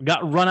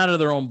 got run out of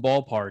their own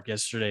ballpark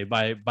yesterday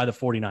by the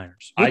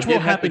 49ers, I which did will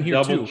have happen to here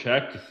double too.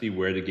 check to see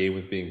where the game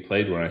was being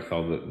played when I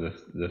saw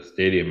the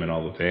stadium and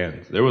all the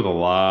fans. There was a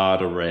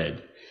lot of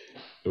red.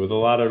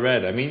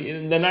 I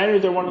mean, the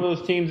Niners are one of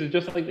those teams. It's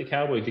just like the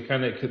Cowboys. You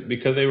kind of,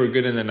 because they were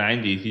good in the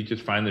 '90s, you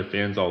just find their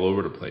fans all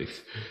over the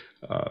place.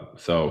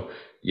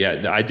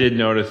 I did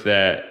notice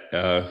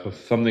that.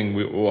 Something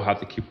we'll have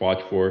to keep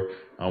watch for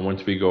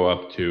once we go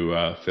up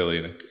to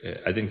Philly.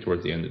 I think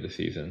towards the end of the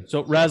season.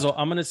 So Razzle,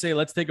 I'm going to say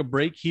let's take a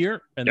break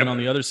here, and then Yep. on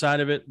the other side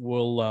of it,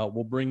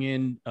 we'll bring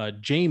in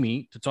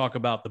Jamie to talk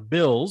about the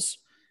Bills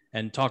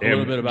and talk a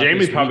little bit about.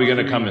 Jamie's this probably week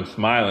going to 3. come and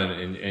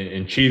smiling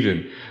and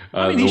cheesing.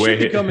 He should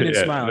be coming in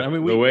smiling. I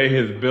mean, the way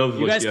his Bills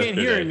you looked guys can't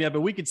hear yesterday. him yet,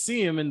 but we could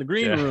see him in the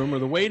green room or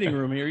the waiting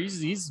room here.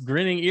 He's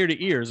grinning ear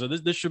to ear. So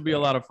this should be a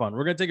lot of fun.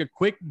 We're going to take a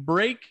quick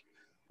break,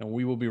 and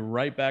we will be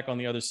right back on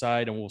the other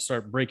side, and we'll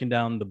start breaking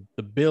down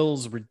the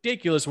Bills'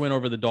 ridiculous win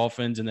over the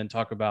Dolphins, and then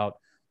talk about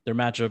their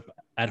matchup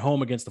at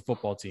home against the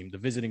football team, the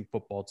visiting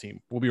football team.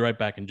 We'll be right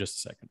back in just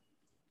a second.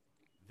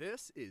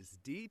 This is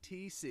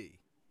DTC.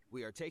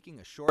 We are taking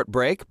a short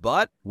break,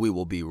 but we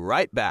will be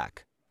right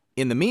back.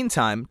 In the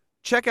meantime,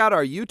 check out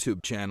our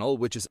YouTube channel,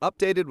 which is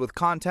updated with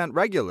content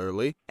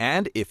regularly,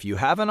 and if you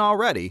haven't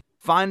already,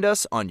 find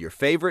us on your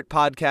favorite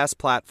podcast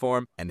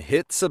platform and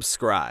hit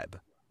subscribe.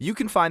 You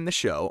can find the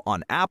show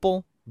on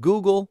Apple,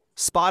 Google,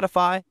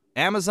 Spotify,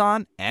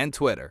 Amazon, and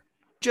Twitter.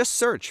 Just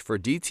search for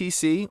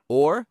DTC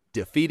or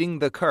Defeating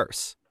the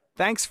Curse.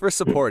 Thanks for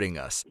supporting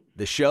us.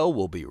 The show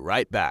will be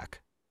right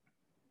back.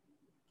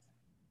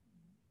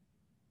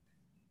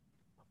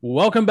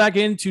 Welcome back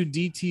into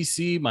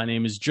DTC. My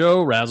name is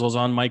Joe. Razzle's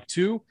on mic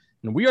 2,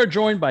 and we are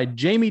joined by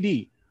Jamie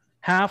D,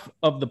 half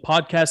of the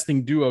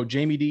podcasting duo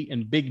Jamie D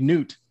and Big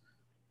Newt.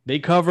 They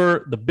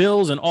cover the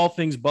Bills and all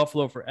things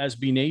Buffalo for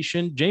SB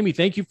Nation. Jamie,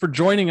 thank you for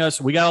joining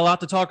us. We got a lot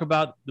to talk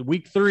about. The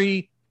week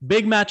 3,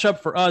 big matchup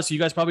for us. You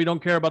guys probably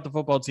don't care about the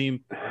football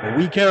team, but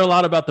we care a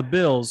lot about the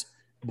Bills.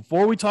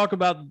 Before we talk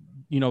about,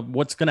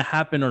 what's going to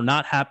happen or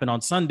not happen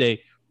on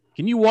Sunday,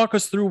 can you walk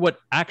us through what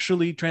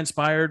actually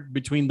transpired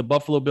between the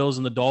Buffalo Bills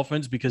and the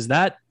Dolphins? Because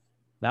that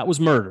was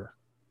murder.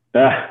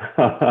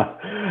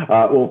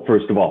 Well,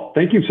 first of all,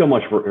 thank you so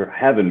much for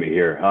having me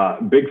here.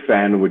 Big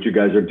fan of what you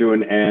guys are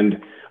doing. And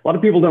a lot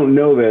of people don't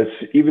know this,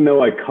 even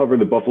though I cover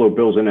the Buffalo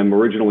Bills and I'm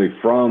originally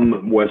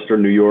from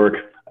Western New York.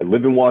 I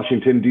live in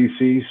Washington,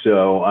 D.C.,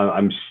 so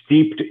I'm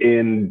steeped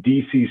in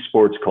D.C.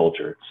 sports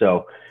culture.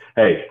 So,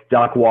 hey,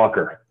 Doc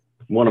Walker,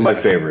 one of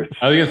my favorites.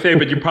 I was going to say,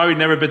 but you've probably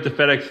never been to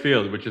FedEx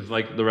Field, which is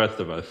like the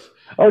rest of us.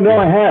 Oh, no,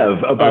 I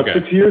have. About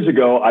 6 years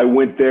ago, I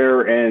went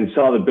there and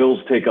saw the Bills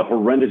take a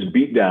horrendous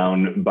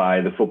beatdown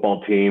by the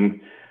football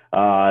team.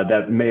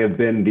 That may have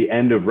been the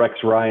end of Rex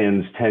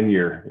Ryan's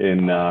tenure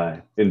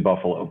in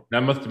Buffalo.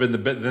 That must have been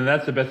then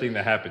that's the best thing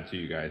that happened to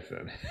you guys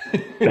then.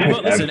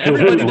 Well, listen,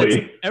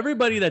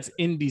 everybody that's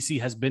in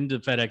DC has been to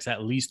FedEx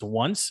at least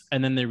once,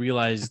 and then they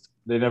realized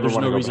there's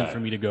no reason for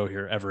me to go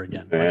here ever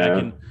again.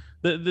 Yeah.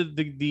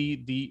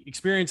 The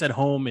experience at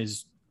home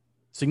is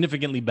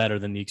significantly better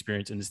than the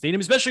experience in the stadium,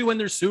 especially when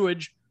there's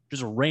sewage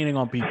just raining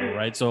on people,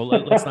 right? So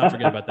let's not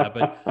forget about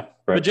that.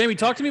 But Jamie,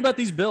 talk to me about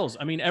these Bills.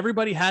 I mean,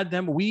 everybody had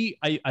them.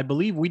 I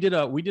believe we did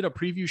a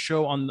preview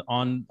show on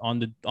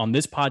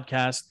this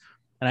podcast,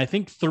 and I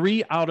think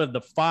 3 out of the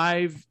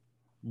 5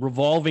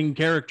 revolving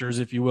characters,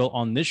 if you will,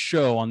 on this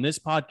show, on this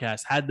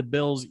podcast, had the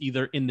Bills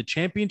either in the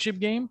championship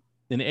game,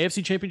 in the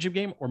AFC championship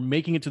game, or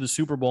making it to the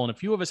Super Bowl. And a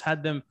few of us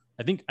had them,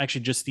 I think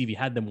actually just Stevie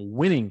had them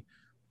winning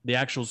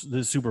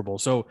the Super Bowl.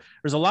 So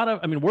there's a lot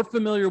of, we're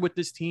familiar with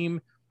this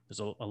team. There's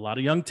a lot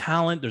of young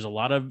talent. There's a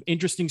lot of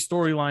interesting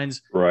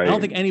storylines. Right. I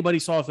don't think anybody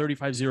saw a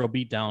 35-0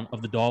 beatdown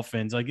of the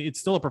Dolphins. Like, it's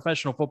still a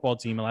professional football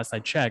team, last I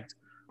checked.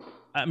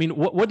 I mean,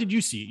 what did you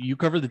see? You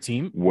covered the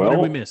team. Well, what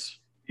did we miss?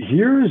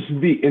 Here's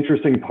the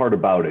interesting part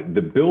about it.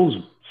 The Bills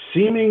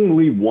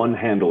seemingly won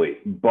handily,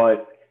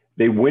 but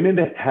they went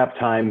into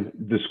halftime.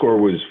 The score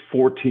was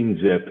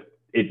 14-0.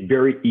 It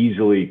very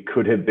easily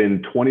could have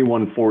been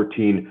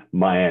 21-14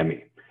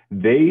 Miami.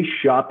 They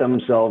shot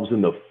themselves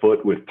in the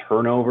foot with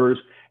turnovers.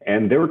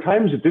 And there were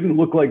times it didn't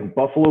look like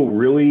Buffalo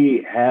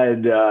really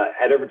had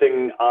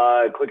everything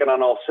clicking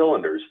on all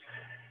cylinders.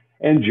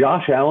 And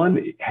Josh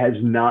Allen has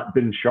not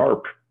been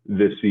sharp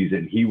this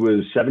season. He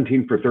was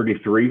 17 for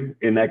 33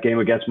 in that game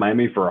against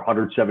Miami for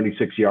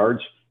 176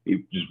 yards. He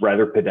was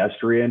rather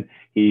pedestrian.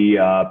 He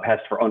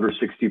passed for under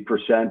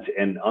 60%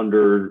 and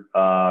under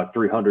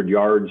 300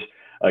 yards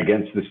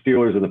against the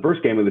Steelers in the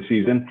first game of the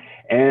season.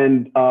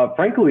 And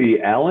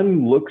frankly,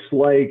 Allen looks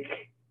like,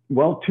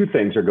 well, 2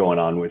 things are going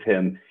on with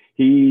him.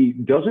 He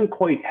doesn't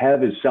quite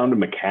have as sound of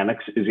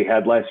mechanics as he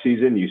had last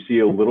season. You see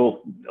a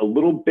little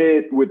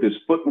bit with his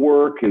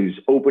footwork. He's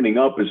opening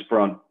up his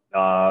front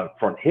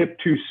hip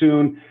too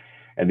soon.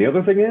 And the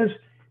other thing is,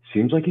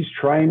 seems like he's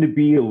trying to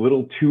be a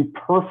little too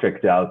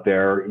perfect out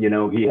there. You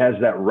know, he has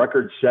that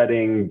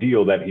record-setting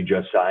deal that he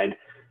just signed.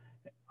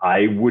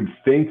 I would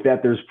think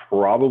that there's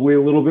probably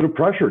a little bit of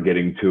pressure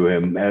getting to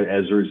him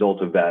as a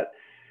result of that.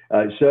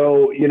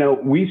 So, you know,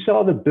 we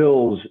saw the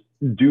Bills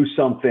do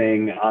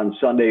something on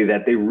Sunday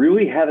that they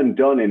really haven't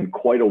done in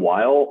quite a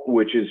while,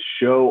 which is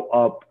show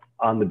up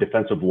on the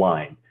defensive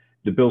line.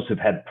 The Bills have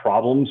had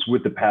problems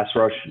with the pass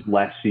rush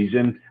last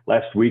season.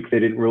 Last week, they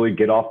didn't really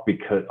get off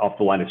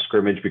the line of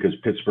scrimmage because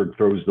Pittsburgh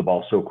throws the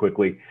ball so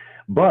quickly.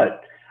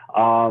 But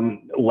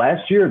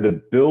last year,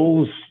 the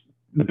Bills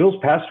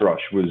pass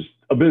rush was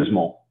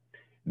abysmal.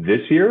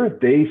 This year,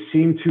 they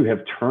seem to have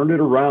turned it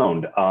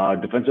around.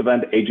 Defensive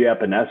end A.J.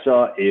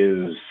 Epinesa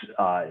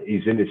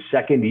he's in his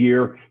second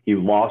year. He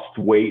lost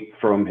weight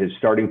from his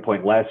starting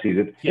point last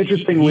season. Yeah,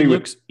 Interestingly,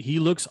 he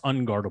looks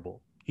unguardable.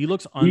 He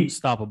looks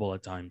unstoppable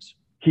at times.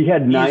 He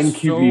had 9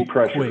 QB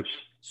pressures.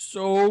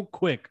 So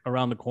quick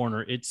around the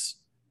corner. It's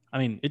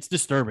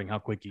disturbing how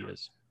quick he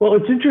is. Well,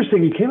 it's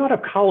interesting. He came out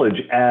of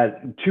college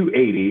at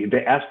 280.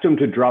 They asked him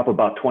to drop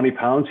about 20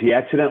 pounds. He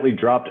accidentally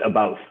dropped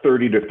about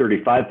 30 to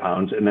 35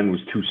 pounds and then was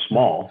too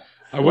small.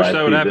 I wish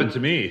that would happen to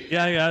me.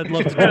 Yeah, I'd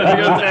love to do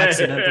that.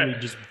 Accidentally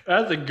just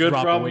That's a good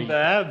problem to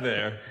have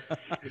there.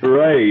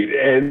 Right.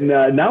 And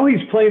now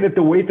he's playing at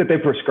the weight that they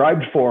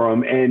prescribed for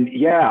him. And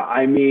yeah,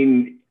 I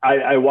mean,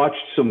 I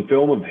watched some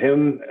film of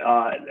him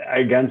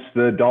against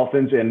the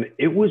Dolphins, and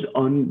it was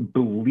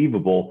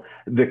unbelievable,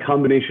 the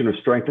combination of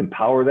strength and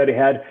power that he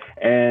had.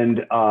 And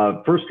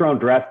first-round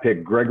draft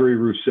pick Gregory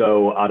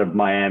Rousseau out of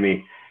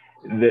Miami,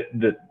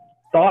 the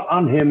thought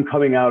on him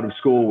coming out of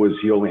school was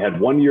he only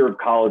had 1 year of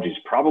college. He's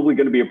probably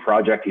going to be a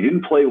project. He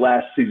didn't play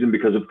last season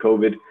because of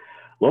COVID.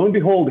 Lo and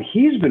behold,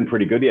 he's been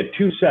pretty good. He had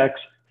 2 sacks,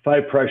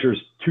 5 pressures,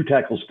 2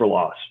 tackles for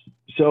loss.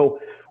 So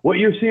what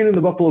you're seeing in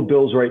the Buffalo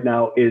Bills right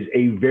now is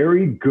a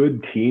very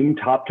good team,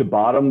 top to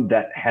bottom,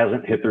 that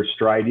hasn't hit their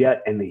stride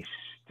yet, and they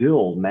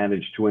still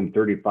managed to win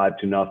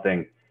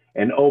 35-0.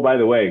 And oh, by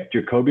the way,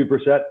 Jacoby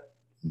Brissett,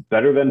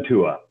 better than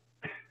Tua.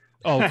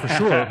 Oh,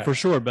 for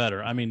sure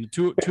better. I mean,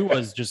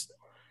 Tua's just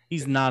 –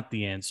 he's not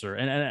the answer.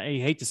 And I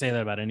hate to say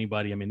that about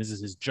anybody. I mean, this is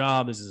his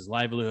job. This is his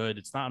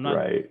livelihood. I'm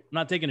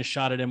not taking a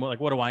shot at him. Like,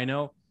 what do I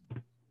know?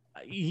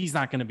 He's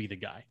not going to be the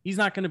guy. He's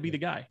not going to be the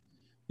guy.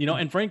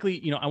 And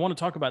frankly, I want to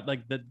talk about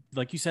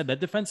like you said,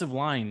 that defensive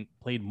line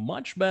played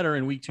much better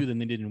in week 2 than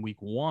they did in week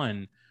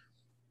 1.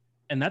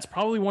 And that's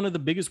probably one of the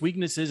biggest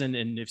weaknesses. And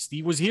if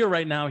Steve was here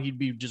right now, he'd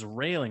be just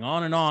railing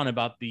on and on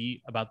about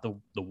the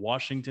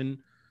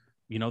Washington,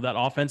 that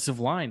offensive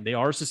line. They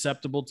are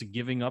susceptible to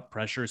giving up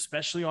pressure,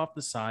 especially off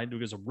the side,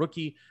 because a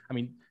rookie, I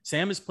mean,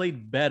 Sam has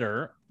played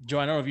better. Joe,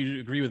 I don't know if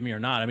you agree with me or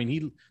not. I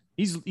mean,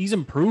 he's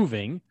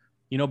improving,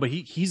 but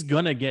he's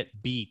going to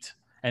get beat.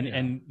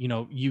 And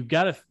you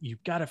gotta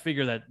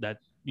figure that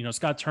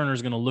Scott Turner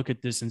is going to look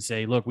at this and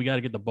say, look, we got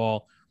to get the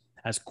ball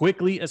as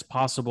quickly as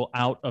possible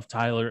out of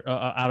Taylor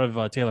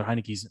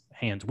Heineke's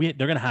hands. They're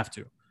going to have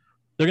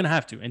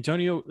to.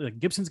 Antonio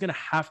Gibson's going to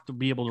have to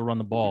be able to run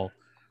the ball,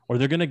 or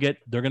they're going to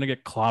get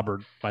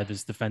clobbered by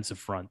this defensive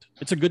front.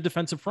 It's a good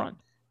defensive front.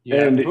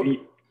 Yeah. And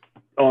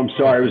I'm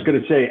sorry. I was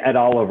going to say Ed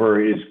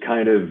Oliver is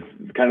kind of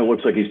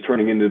looks like he's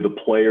turning into the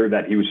player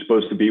that he was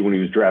supposed to be when he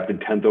was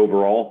drafted 10th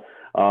overall.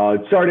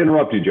 Sorry to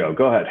interrupt you, Joe.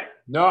 Go ahead.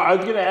 No, I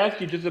was going to ask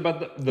you just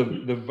about the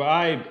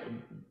vibe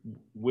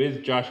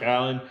with Josh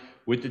Allen,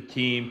 with the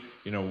team,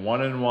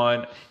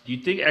 1-1. Do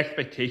you think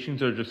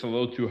expectations are just a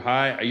little too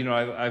high?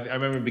 I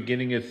remember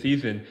beginning of the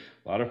season,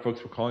 a lot of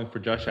folks were calling for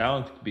Josh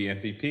Allen to be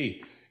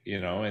MVP.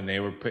 And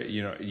they were,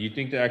 you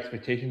think the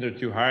expectations are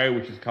too high,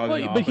 which is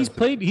causing. But he's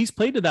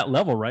played to that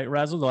level, right,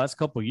 Razzle, the last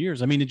couple of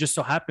years. I mean, it just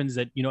so happens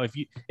that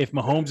if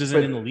Mahomes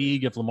isn't in the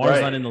league, if Lamar's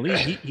not in the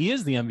league, he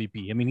is the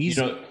MVP. I mean,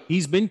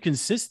 he's been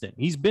consistent.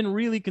 He's been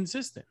really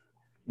consistent.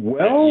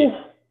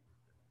 Well,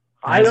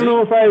 I don't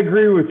know if I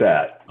agree with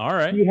that. All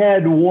right, he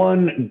had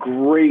one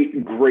great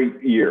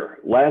year.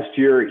 Last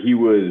year, he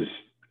was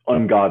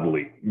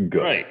ungodly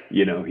good. Right.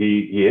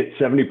 He hit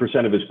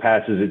 70% of his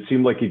passes. It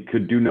seemed like he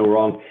could do no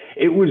wrong.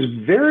 It was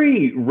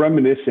very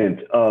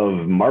reminiscent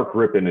of Mark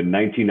Rippon in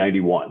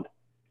 1991.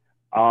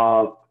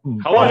 How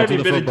long have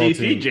you been in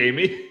DC,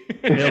 Jamie?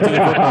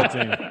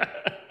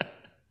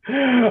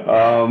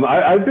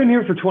 I've been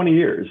here for 20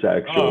 years,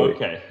 actually. Oh,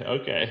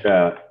 okay.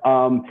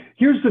 Yeah.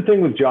 Here's the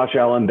thing with Josh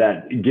Allen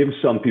that gives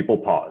some people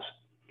pause.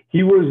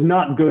 He was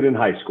not good in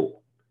high school.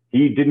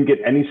 He didn't get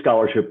any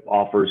scholarship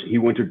offers. He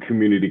went to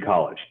community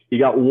college. He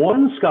got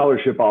one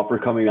scholarship offer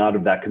coming out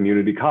of that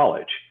community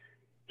college.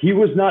 He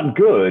was not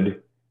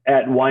good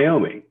at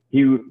Wyoming.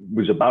 He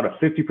was about a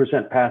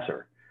 50%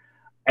 passer.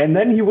 And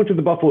then he went to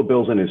the Buffalo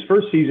Bills in his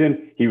first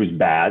season. He was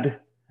bad.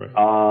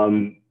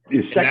 Right.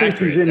 His second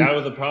season. That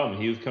was the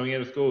problem. He was coming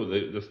out of school.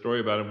 The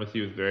story about him was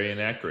he was very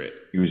inaccurate.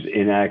 He was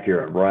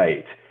inaccurate,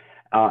 right.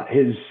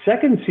 His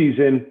second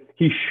season,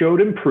 he showed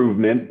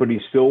improvement, but he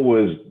still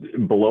was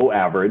below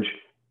average.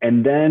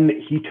 And then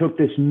he took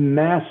this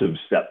massive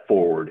step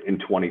forward in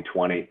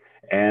 2020.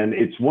 And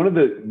it's one of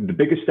the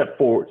biggest steps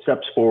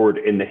forward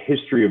in the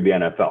history of the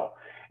NFL.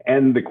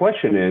 And the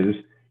question is,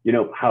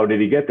 how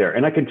did he get there?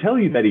 And I can tell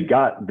you that he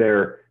got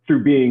there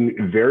through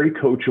being very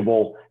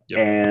coachable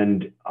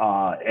and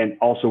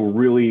also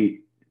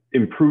really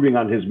improving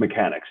on his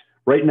mechanics.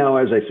 Right now,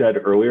 as I said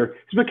earlier,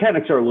 his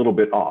mechanics are a little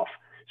bit off.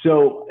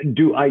 So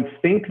do I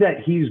think that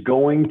he's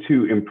going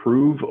to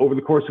improve over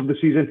the course of the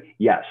season?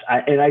 Yes.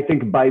 And I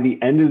think by the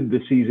end of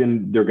the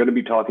season, they're going to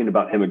be talking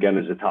about him again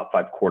as a top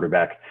 5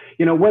 quarterback.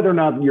 Whether or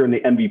not you're in the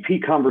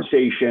MVP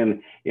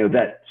conversation,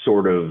 that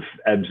sort of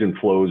ebbs and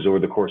flows over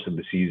the course of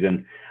the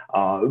season.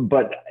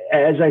 But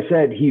as I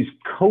said, he's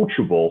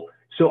coachable.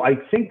 So I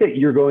think that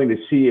you're going to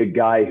see a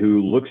guy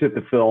who looks at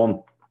the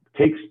film,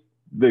 takes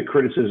the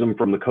criticism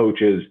from the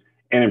coaches,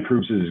 and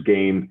improves his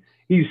game.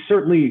 He's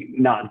certainly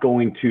not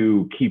going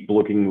to keep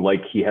looking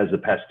like he has the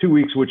past 2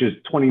 weeks, which is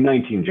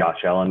 2019 Josh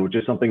Allen, which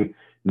is something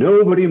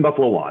nobody in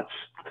Buffalo wants.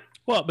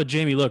 Well, but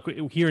Jamie, look,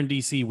 here in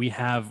DC, we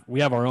have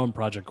our own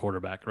project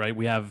quarterback, right?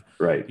 We have,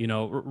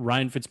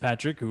 Ryan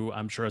Fitzpatrick, who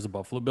I'm sure as a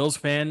Buffalo Bills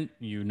fan,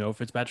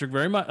 Fitzpatrick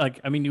very much.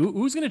 Like, I mean,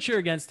 who's going to cheer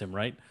against him,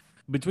 right?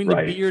 Between the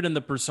beard and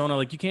the persona,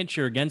 like you can't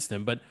cheer against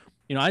him. But,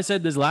 I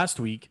said this last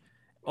week,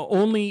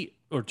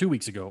 or 2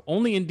 weeks ago,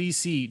 only in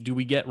DC do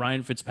we get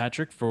Ryan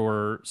Fitzpatrick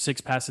for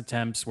 6 pass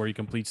attempts where he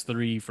completes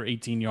 3 for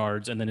 18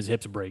 yards and then his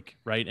hips break,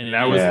 right? And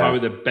that was probably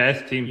the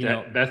best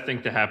best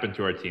thing to happen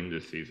to our team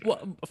this season.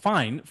 Well,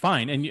 fine.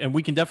 And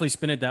we can definitely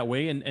spin it that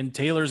way. And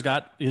Taylor's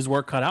got his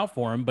work cut out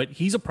for him, but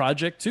he's a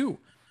project too.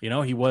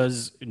 He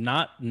was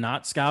not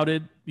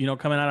scouted,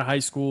 coming out of high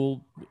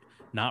school,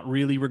 not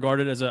really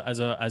regarded as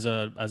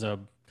a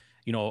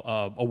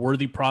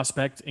worthy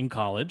prospect in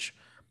college.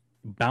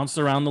 Bounced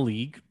around the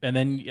league, and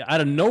then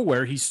out of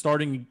nowhere, he's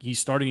starting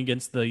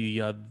against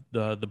the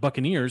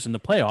Buccaneers in the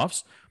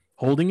playoffs,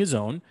 holding his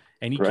own.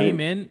 And he came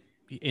in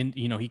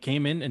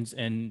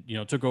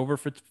and took over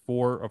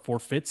for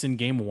Fitz in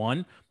game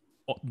 1.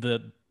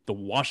 The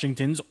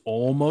Washingtons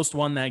almost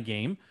won that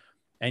game,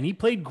 and he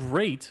played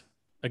great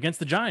against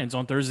the Giants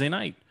on Thursday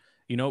night.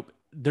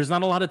 There's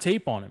not a lot of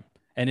tape on him,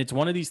 and it's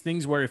one of these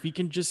things where if he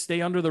can just stay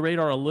under the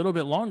radar a little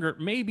bit longer,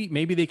 maybe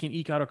they can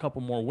eke out a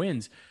couple more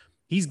wins.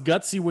 He's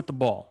gutsy with the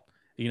ball,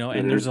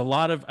 and there's a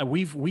lot of,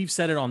 we've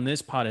said it on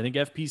this pod. I think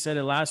FP said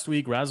it last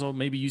week. Razzle,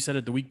 maybe you said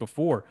it the week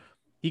before.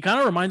 He kind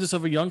of reminds us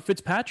of a young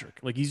Fitzpatrick.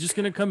 Like he's just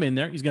going to come in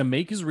there. He's going to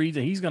make his reads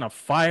and he's going to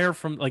fire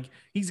from I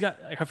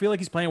feel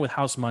like he's playing with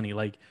house money.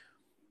 Like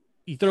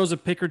he throws a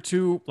pick or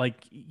two. Like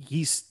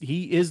he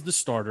is the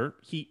starter.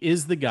 He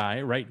is the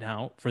guy right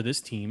now for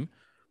this team.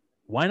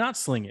 Why not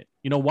sling it?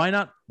 Why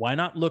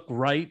not look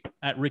right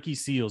at Ricky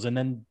Seals and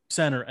then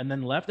center and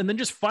then left and then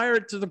just fire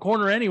it to the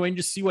corner anyway and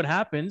just see what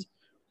happens,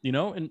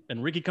 and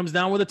Ricky comes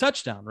down with a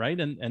touchdown, right?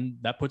 And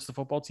that puts the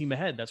football team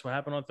ahead. That's what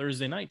happened on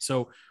Thursday night.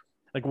 So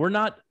like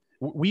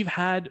we've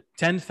had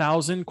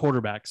 10,000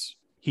 quarterbacks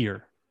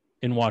here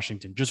in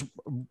Washington, just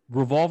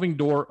revolving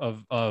door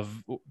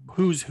of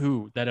who's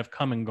who that have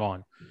come and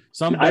gone.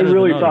 I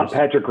really thought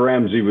Patrick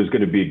Ramsey was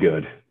going to be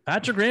good.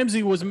 Patrick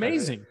Ramsey was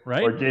amazing,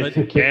 right? Or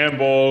Jason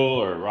Campbell,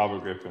 or Robert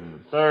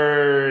Griffin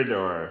III,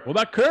 or what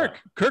about Kirk?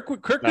 Kirk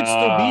could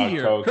still be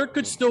here. Kirk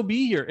could still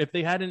be here if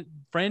they hadn't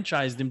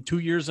franchised him 2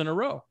 years in a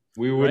row.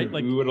 We would have.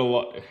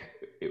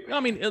 I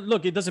mean,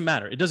 look, it doesn't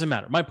matter. It doesn't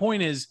matter. My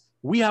point is,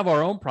 we have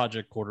our own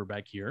project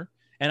quarterback here,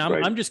 and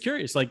I'm just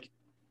curious. Like,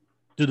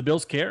 do the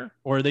Bills care,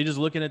 or are they just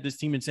looking at this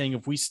team and saying,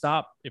 if we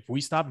stop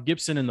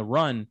Gibson in the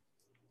run,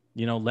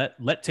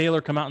 let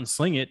Taylor come out and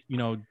sling it,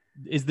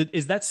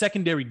 Is that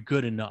secondary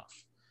good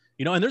enough?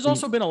 And there's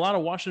also been a lot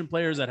of Washington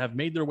players that have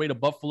made their way to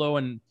Buffalo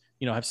and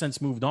have since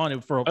moved on. I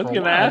was going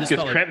to ask,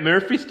 is Trent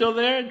Murphy still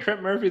there?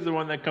 Trent Murphy's the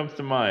one that comes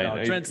to mind.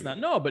 No, Trent's not.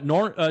 No, but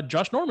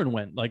Josh Norman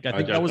went. Like I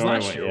think that was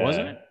last year,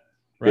 wasn't it?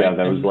 Right? Yeah,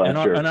 that was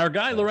last year. And our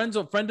guy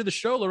Lorenzo, friend of the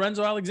show,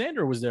 Lorenzo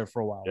Alexander, was there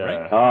for a while,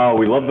 right? Oh,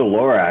 we love the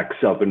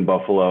Lorax up in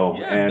Buffalo.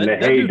 Yeah, and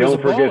hey, don't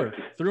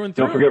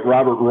forget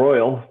Robert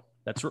Royal.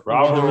 That's right.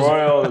 Robert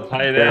Royal, the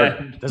tight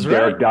end. That's right.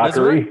 Derek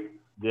Dockery.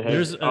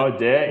 There's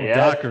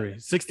Dockery.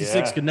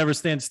 66 could never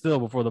stand still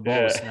before the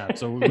ball was snapped.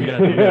 So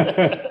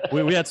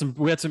we had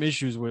some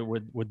issues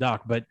with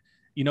Doc, but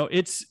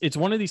it's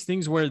one of these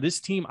things where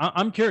this team,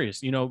 I'm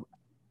curious,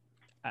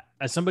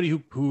 as somebody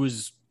who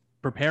is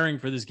preparing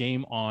for this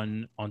game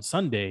on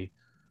Sunday,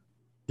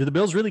 do the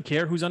Bills really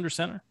care who's under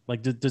center?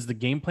 Like, does the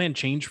game plan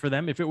change for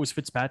them? If it was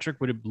Fitzpatrick,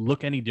 would it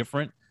look any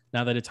different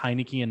now that it's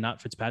Heinicke and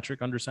not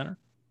Fitzpatrick under center?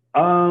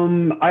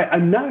 I'm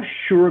not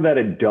sure that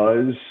it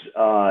does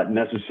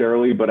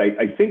necessarily, but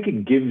I think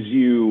it gives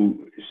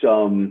you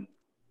some.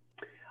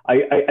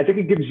 I think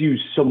it gives you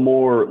some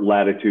more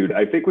latitude.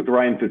 I think with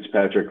Ryan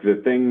Fitzpatrick,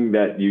 the thing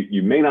that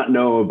you may not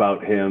know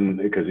about him,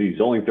 because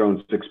he's only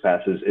thrown 6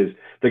 passes, is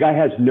the guy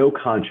has no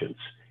conscience.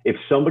 If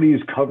somebody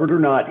is covered or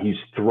not, he's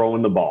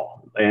throwing the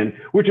ball, and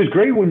which is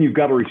great when you've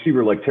got a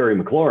receiver like Terry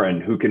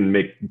McLaurin who can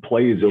make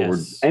plays over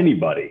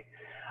anybody.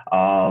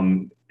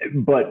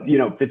 But,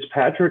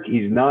 Fitzpatrick,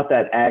 he's not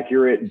that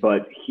accurate,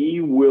 but he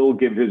will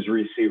give his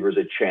receivers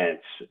a chance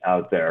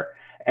out there.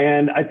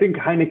 And I think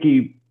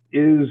Heinicke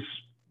is,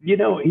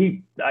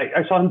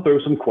 I saw him throw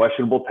some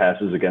questionable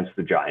passes against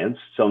the Giants,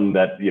 some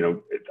that,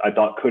 I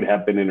thought could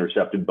have been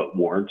intercepted but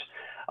weren't.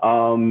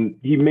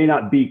 He may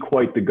not be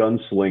quite the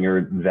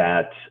gunslinger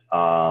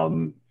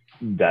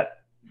that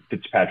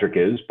Fitzpatrick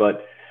is,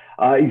 but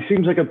he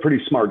seems like a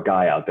pretty smart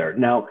guy out there.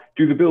 Now,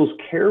 do the Bills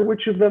care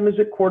which of them is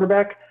at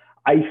quarterback?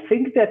 I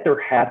think that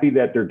they're happy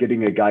that they're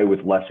getting a guy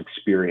with less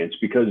experience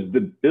because the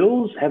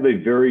Bills have a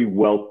very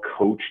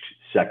well-coached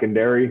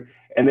secondary,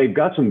 and they've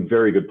got some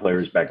very good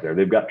players back there.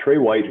 They've got Trey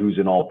White, who's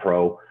an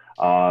all-pro.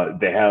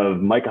 They have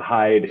Micah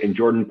Hyde and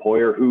Jordan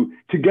Poyer, who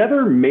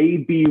together may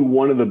be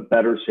one of the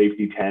better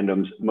safety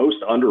tandems, most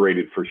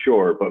underrated for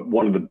sure, but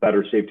one of the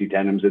better safety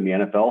tandems in the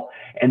NFL.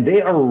 And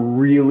they are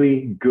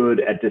really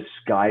good at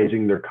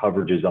disguising their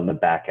coverages on the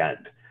back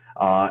end.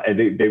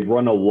 And they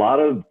run a lot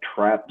of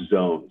trap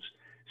zones.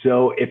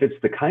 So if it's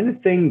the kind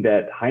of thing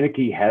that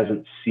Heineke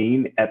hasn't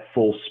seen at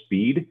full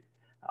speed,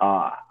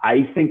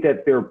 I think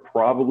that they're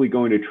probably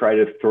going to try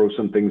to throw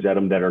some things at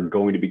them that are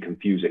going to be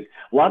confusing.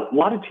 A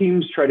lot of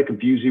teams try to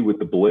confuse you with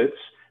the blitz.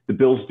 The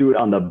Bills do it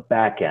on the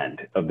back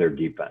end of their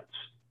defense.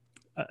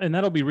 And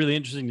that'll be really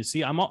interesting to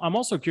see. I'm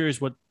also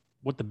curious what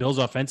the Bills'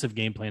 offensive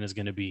game plan is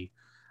going to be.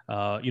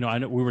 I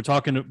know we were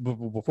talking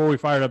before we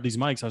fired up these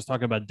mics. I was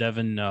talking about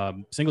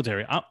Devin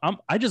Singletary.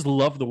 I just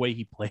love the way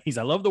he plays.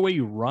 I love the way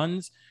he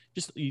runs.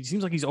 He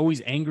seems like he's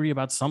always angry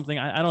about something.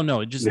 I don't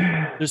know.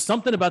 There's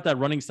something about that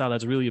running style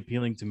that's really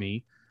appealing to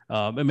me.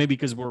 And maybe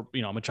because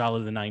I'm a child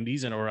of the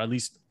 90s or at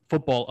least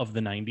football of the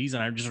 90s.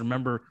 And I just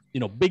remember,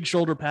 big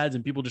shoulder pads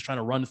and people just trying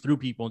to run through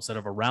people instead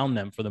of around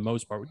them for the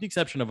most part, with the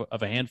exception of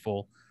a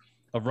handful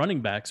of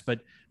running backs. But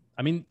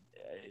I mean,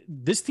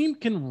 this team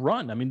can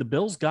run. I mean, the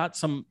Bills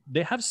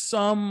they have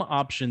some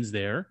options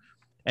there.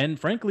 And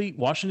frankly,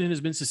 Washington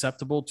has been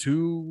susceptible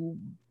to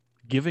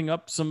giving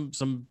up some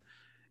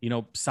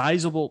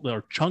sizable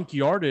or chunk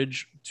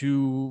yardage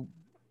to,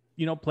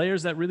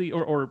 players that really,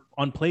 or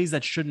on plays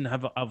that shouldn't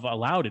have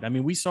allowed it. I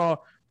mean, we saw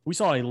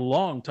a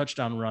long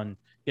touchdown run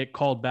get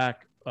called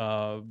back,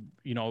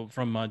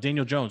 from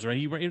Daniel Jones, right?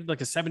 He ran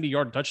like a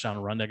 70-yard touchdown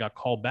run that got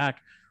called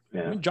back.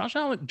 Yeah. I mean, Josh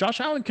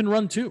Allen can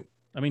run too.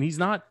 I mean, he's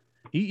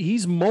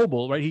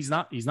mobile, right? He's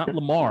not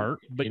Lamar,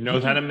 but he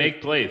knows how to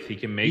make plays. He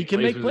can make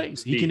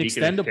plays. He can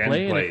extend a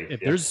play. And if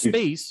there's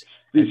space,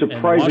 he's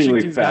surprisingly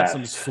Washington's fast.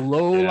 Got some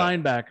slow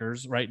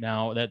linebackers right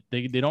now that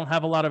they don't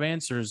have a lot of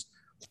answers.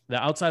 The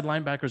outside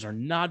linebackers are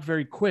not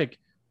very quick.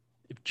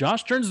 If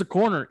Josh turns the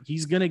corner,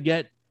 he's going to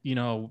get,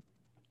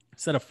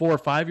 instead of 4 or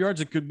 5 yards,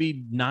 it could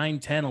be 9,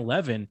 10,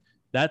 11.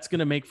 That's going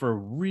to make for a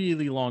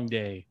really long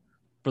day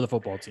for the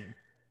football team.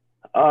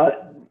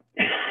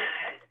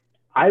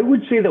 I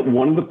would say that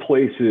one of the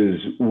places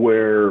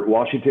where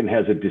Washington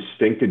has a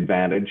distinct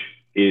advantage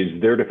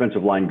is their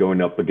defensive line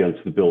going up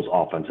against the Bills'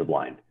 offensive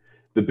line.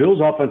 The Bills'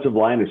 offensive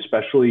line,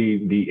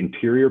 especially the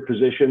interior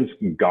positions,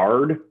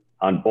 guard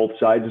on both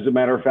sides, as a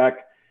matter of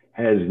fact,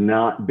 has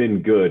not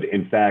been good.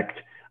 In fact,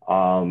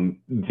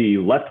 the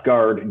left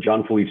guard,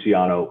 John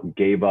Feliciano,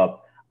 gave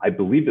up, I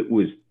believe it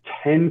was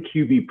 10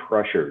 QB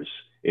pressures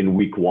in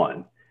week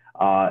 1.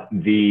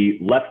 The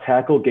left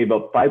tackle gave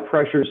up 5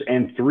 pressures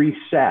and 3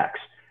 sacks.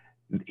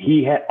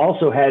 He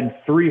also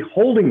had 3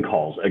 holding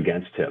calls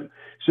against him.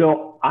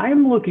 So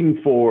I'm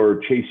looking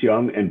for Chase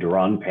Young and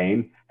Daron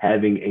Payne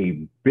having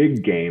a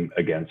big game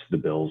against the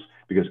Bills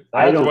because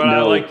I don't know. That's what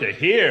I like to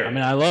hear. I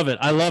mean, I love it.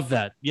 I love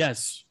that.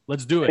 Yes,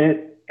 let's do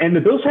it. And the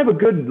Bills have a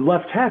good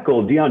left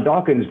tackle, Deion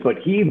Dawkins, but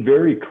he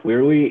very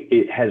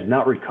clearly has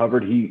not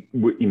recovered. He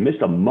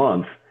missed a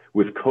month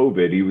with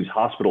COVID. He was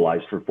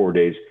hospitalized for 4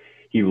 days.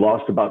 He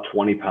lost about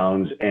 20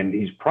 pounds, and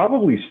he's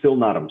probably still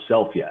not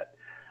himself yet.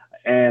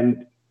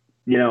 And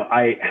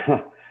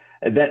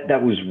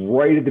that was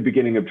right at the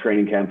beginning of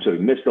training camp, so he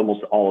missed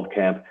almost all of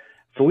camp.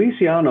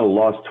 Feliciano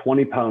lost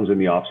 20 pounds in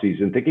the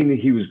offseason, thinking that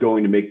it was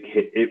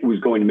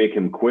going to make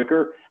him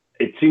quicker.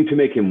 It seemed to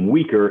make him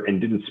weaker and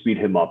didn't speed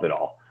him up at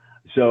all.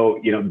 So,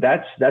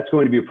 that's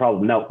going to be a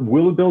problem. Now,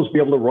 will the Bills be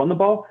able to run the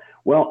ball?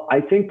 Well, I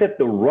think that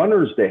the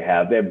runners they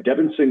have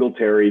Devin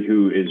Singletary,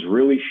 who is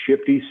really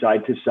shifty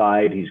side to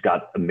side. He's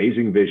got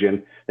amazing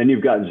vision. Then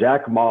you've got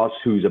Zach Moss,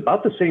 who's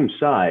about the same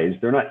size.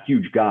 They're not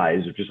huge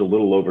guys. They're just a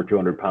little over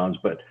 200 pounds.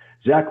 But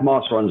Zach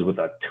Moss runs with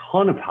a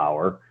ton of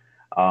power.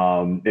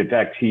 In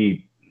fact,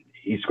 he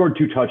scored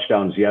 2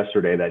 touchdowns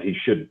yesterday that he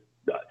should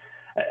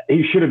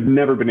have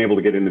never been able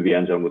to get into the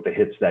end zone with the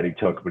hits that he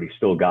took, but he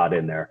still got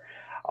in there.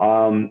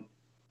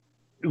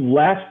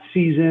 Last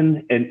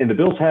season, and the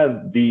Bills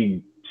have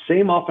the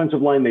same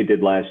offensive line they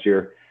did last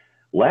year.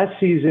 Last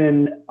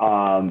season,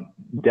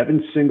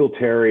 Devin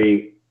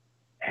Singletary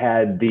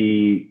had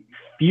the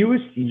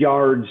fewest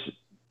yards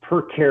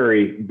per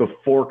carry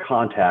before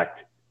contact,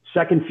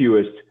 second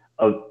fewest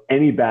of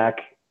any back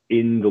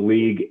in the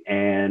league,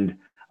 and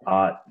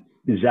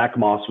Zach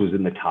Moss was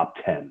in the top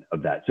 10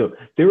 of that. So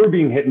they were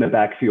being hit in the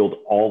backfield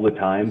all the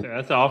time.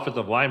 That's an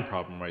offensive line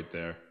problem right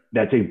there.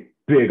 That's a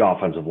big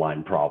offensive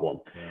line problem.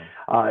 Yeah.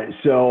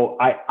 So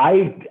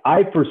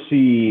I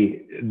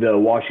foresee the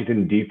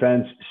Washington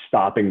defense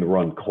stopping the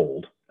run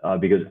cold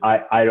because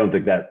I don't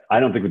think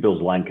the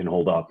Bills line can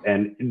hold up,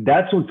 and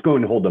that's what's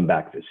going to hold them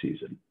back this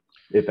season,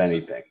 if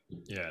anything.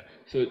 Yeah.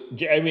 So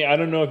I mean, I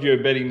don't know if you're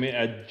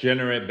a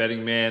degenerate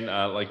betting man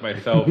like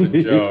myself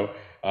and Joe.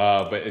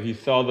 But if you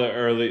saw the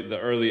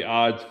early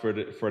odds for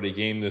the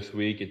game this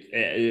week,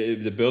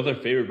 the Bills are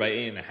favored by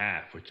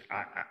 8.5, which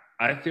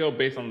I feel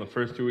based on the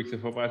first 2 weeks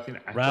of football I've seen.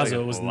 Razzo,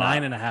 it was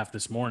 9.5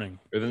 this morning.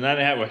 It was 9.5.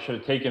 I should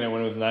have taken it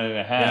when it was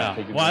 9.5.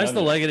 Yeah. Well, I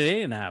still like it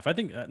at 8.5. I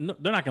think they're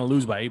not going to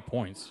lose by 8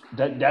 points.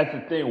 That's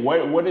the thing.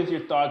 What is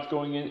your thoughts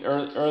going in?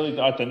 Early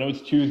thoughts. I know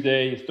it's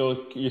Tuesday.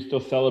 You're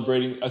still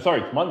celebrating.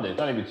 Sorry, it's Monday. It's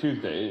not even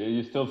Tuesday.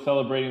 You're still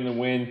celebrating the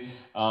win.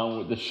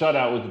 The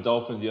shutout with the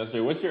Dolphins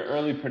yesterday. What's your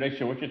early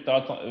prediction? What's your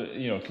thoughts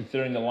on,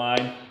 considering the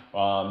line?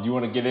 Do you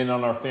want to get in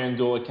on our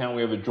FanDuel account?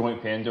 We have a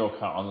joint FanDuel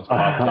account on this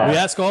podcast. We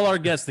ask all our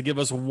guests to give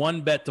us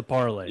one bet to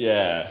parlay.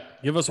 Yeah.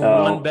 Give us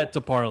one bet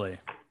to parlay.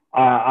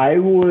 I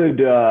would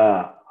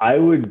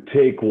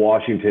take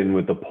Washington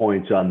with the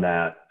points on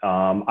that.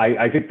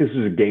 I think this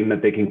is a game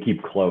that they can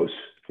keep close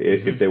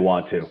if they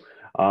want to.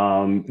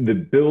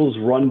 The Bills'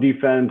 run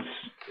defense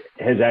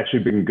has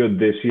actually been good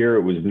this year.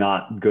 It was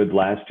not good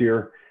last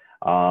year.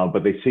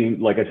 But they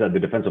seem, like I said, the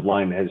defensive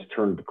line has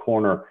turned the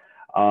corner.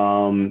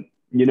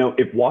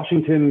 If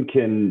Washington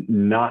can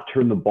not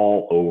turn the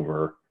ball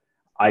over,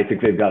 I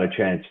think they've got a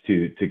chance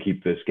to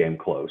keep this game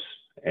close.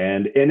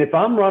 And if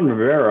I'm Ron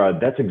Rivera,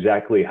 that's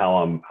exactly how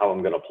I'm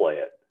going to play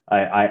it.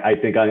 I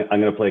think I'm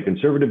going to play a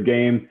conservative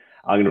game.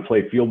 I'm going to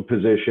play field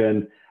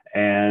position,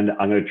 and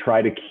I'm going to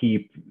try to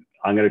keep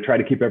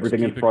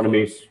everything in front of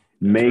me.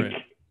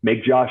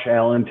 Make Josh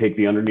Allen take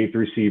the underneath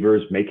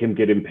receivers, make him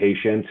get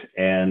impatient,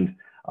 and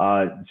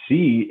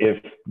see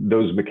if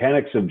those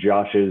mechanics of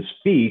Josh's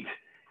feet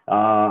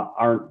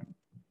aren't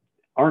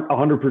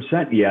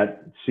 100%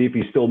 yet. See if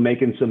he's still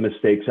making some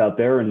mistakes out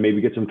there and maybe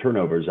get some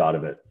turnovers out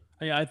of it.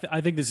 Yeah, I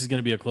think this is going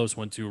to be a close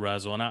one too,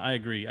 Razzle, and I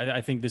agree.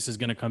 I think this is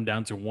going to come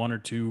down to one or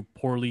two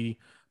poorly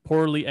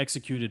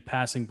executed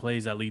passing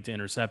plays that lead to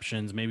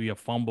interceptions, maybe a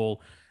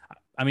fumble.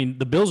 I mean,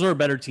 the Bills are a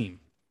better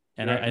team,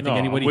 and I think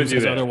anybody who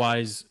says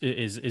otherwise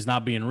is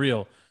not being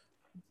real.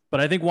 But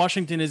I think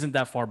Washington isn't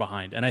that far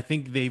behind, and I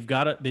think they've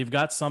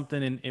got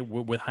something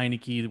with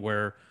Heinicke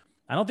where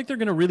I don't think they're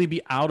going to really be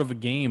out of a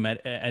game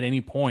at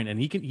any point, and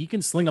he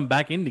can sling them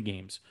back into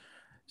games.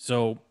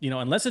 So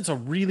unless it's a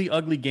really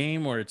ugly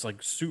game where it's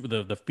like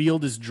the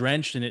field is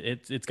drenched and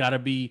it's got to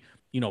be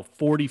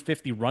 40,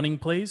 50 running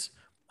plays,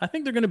 I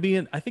think they're going to be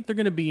in. I think they're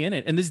going to be in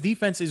it, and this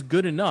defense is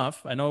good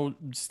enough. I know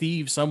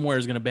Steve somewhere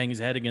is going to bang his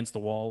head against the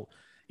wall,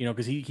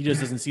 because he just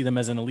doesn't see them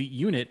as an elite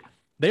unit.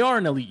 They are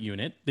an elite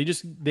unit.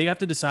 They have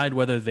to decide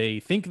whether they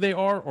think they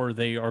are or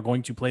they are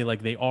going to play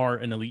like they are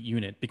an elite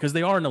unit. Because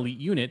they are an elite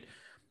unit,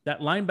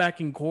 that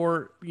linebacking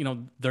core,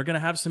 they're going to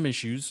have some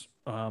issues.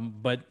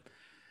 But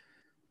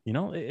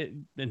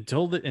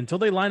until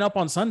they line up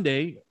on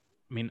Sunday,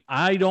 I mean,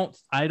 I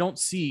don't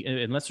see,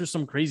 unless there's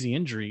some crazy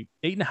injury,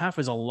 8.5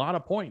 is a lot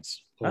of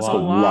points. That's a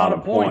lot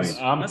of points.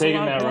 I'm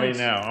taking that right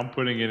now. I'm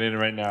putting it in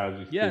right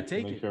now. Yeah,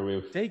 take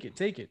it.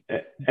 Take it.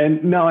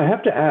 And now I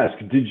have to ask: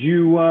 Did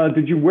you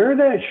wear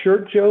that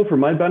shirt, Joe, for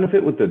my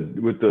benefit with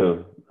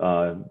the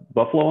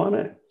buffalo on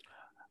it?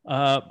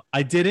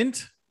 I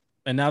didn't.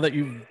 And now that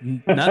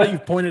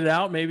you've pointed it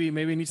out, maybe it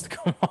needs to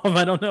come off.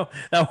 I don't know.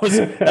 That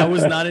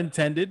was not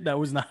intended. That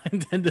was not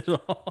intended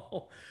at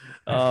all.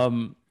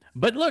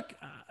 But look.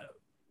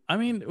 I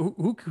mean,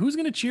 who's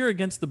going to cheer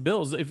against the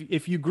Bills?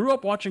 If you grew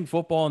up watching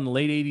football in the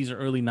late 80s or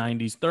early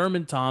 90s,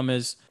 Thurman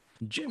Thomas,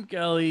 Jim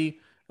Kelly,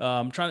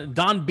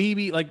 Don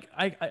Beebe, like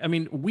I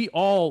mean,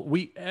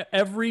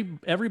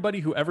 everybody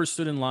who ever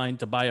stood in line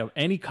to buy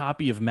any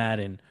copy of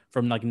Madden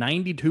from like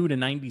 92 to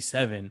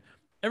 97,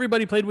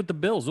 everybody played with the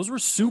Bills. Those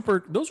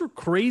were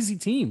crazy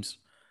teams.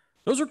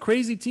 Those were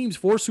crazy teams.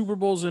 4 Super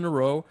Bowls in a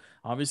row.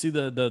 Obviously,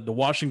 the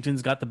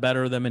Washingtons got the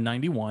better of them in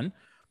 91.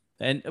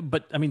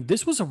 But I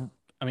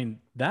mean,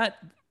 that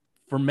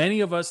for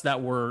many of us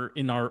that were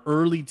in our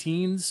early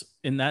teens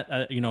in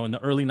that, in the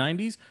early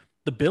 90s,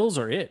 the Bills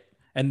are it.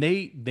 And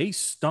they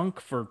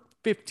stunk for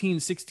 15,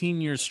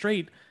 16 years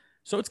straight.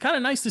 So it's kind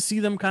of nice to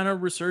see them kind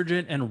of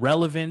resurgent and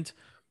relevant.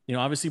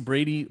 Obviously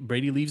Brady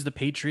leaves the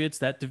Patriots.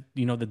 That,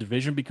 the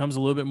division becomes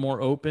a little bit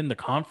more open. The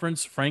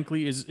conference,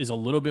 frankly, is a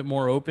little bit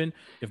more open.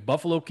 If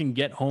Buffalo can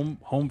get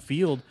home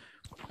field,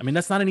 I mean,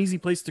 that's not an easy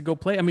place to go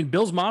play. I mean,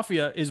 Bills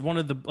Mafia is one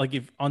of the,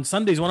 if on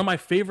Sundays, one of my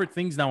favorite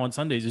things now on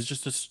Sundays is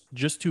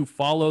just to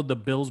follow the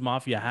Bills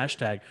Mafia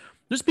hashtag.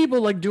 There's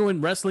people like doing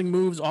wrestling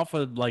moves off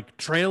of like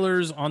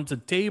trailers onto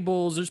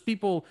tables. There's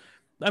people,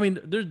 I mean,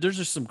 there's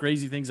just some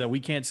crazy things that we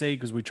can't say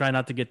because we try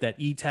not to get that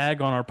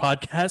E-tag on our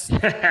podcast.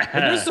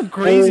 And there's some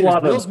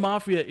craziness. Bills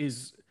Mafia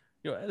is,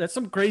 that's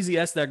some crazy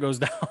S that goes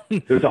down.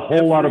 There's a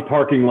whole lot of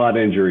parking lot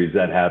injuries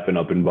that happen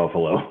up in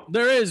Buffalo.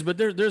 There is, but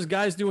there's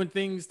guys doing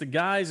things to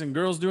guys and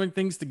girls doing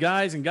things to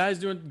guys and guys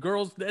doing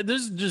girls.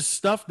 There's just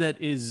stuff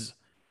that is,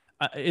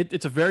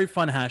 it's a very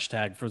fun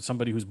hashtag for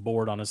somebody who's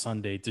bored on a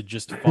Sunday to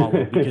just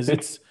follow because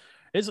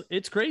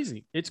it's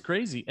crazy. It's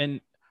crazy.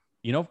 And,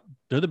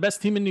 they're the best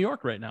team in New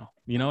York right now,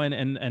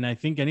 and I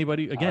think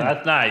anybody, again,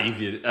 that's not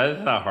easy. That's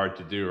not hard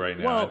to do right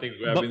now.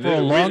 Well, for a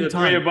long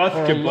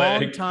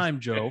time,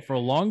 Joe, for a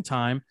long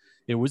time,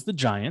 it was the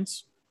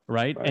Giants.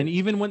 Right. And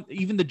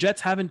even the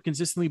Jets haven't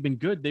consistently been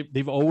good,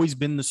 they've always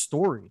been the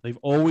story. They've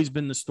always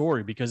been the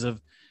story because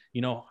of,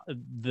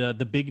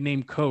 the big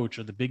name coach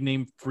or the big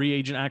name free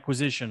agent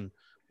acquisition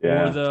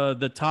or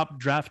the top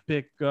draft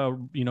pick,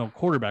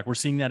 quarterback. We're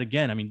seeing that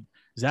again. I mean,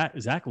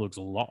 Zach looks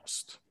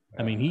lost.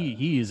 I mean,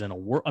 he is in a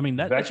world. I mean,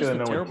 that's just a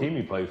terrible what team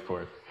he plays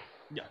for.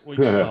 Yeah.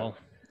 Well,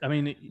 I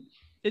mean,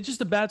 it's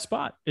just a bad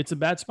spot. It's a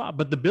bad spot,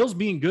 but the Bills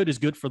being good is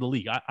good for the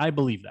league. I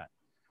believe that.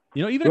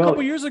 Even a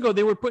couple years ago,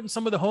 they were putting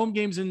some of the home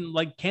games in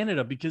like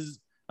Canada because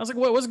I was like,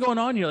 what's going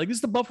on here? Like, this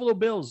is the Buffalo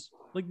Bills.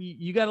 Like,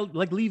 you got to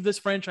like leave this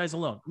franchise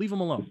alone. Leave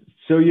them alone.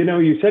 So,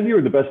 you said you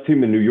were the best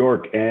team in New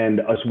York, and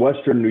us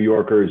Western New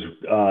Yorkers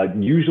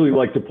usually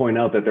like to point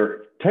out that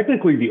they're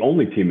technically the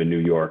only team in New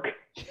York.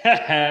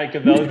 Yeah,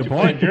 because that was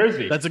playing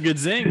Jersey. That's a good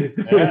zing.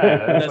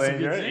 Yeah, that's a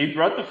good zing. Eat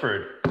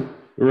Rutherford.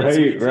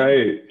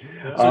 Right.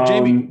 So,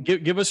 Jamie,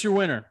 give us your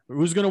winner.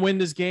 Who's going to win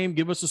this game?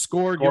 Give us a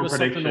score. Give us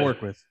something to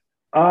work with.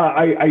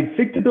 I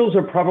think the Bills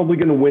are probably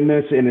going to win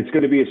this, and it's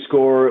going to be a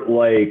score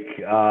like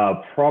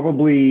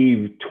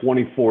probably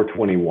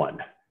 24-21.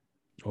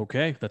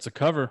 Okay, that's a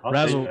cover. I'll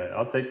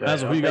take that.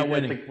 Razzle, who you got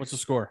winning? What's the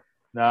score?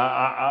 No,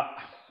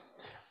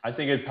 I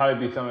think it'd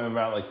probably be something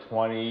about like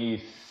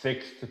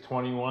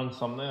 26-21,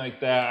 something like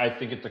that. I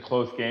think it's a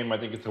close game. I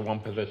think it's a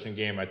one-possession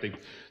game. I think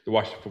the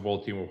Washington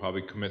football team will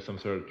probably commit some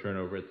sort of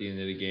turnover at the end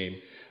of the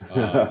game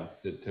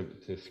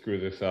to screw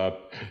this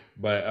up.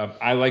 But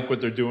I like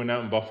what they're doing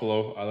out in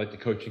Buffalo. I like the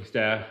coaching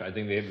staff. I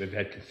think they've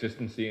had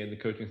consistency in the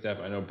coaching staff.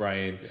 I know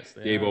Brian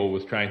Daboll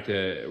was trying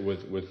to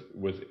was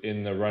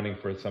in the running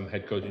for some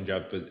head coaching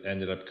job, but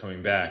ended up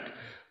coming back.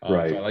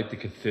 Right. So I like the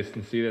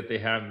consistency that they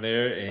have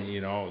there, and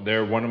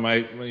they're one of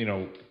my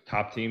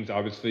top teams.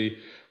 Obviously,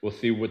 we'll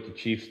see what the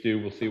Chiefs do.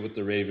 We'll see what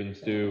the Ravens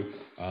do,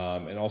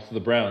 and also the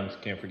Browns.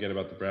 Can't forget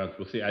about the Browns.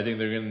 We'll see. I think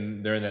they're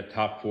in that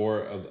top 4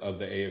 of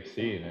the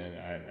AFC.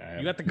 And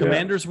you got the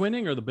Commanders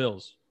winning or the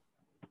Bills,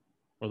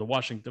 or the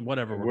Washington,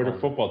 whatever. We're the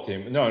football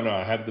team. No,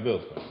 I have the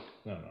Bills.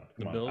 No,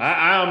 the Bills.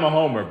 I'm a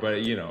homer, but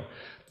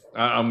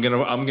I'm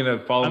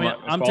gonna follow.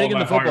 I'm taking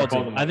the football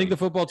team. I think the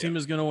football team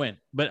is gonna win,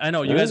 but I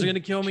know you guys are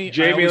gonna kill me.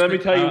 Jamie, let me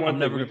tell you one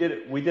thing.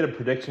 We did a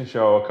prediction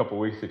show a couple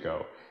weeks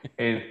ago,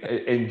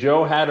 and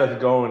Joe had us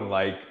going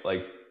like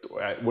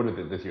what is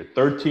it this year?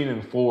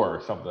 13-4 or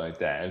something like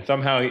that. And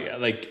somehow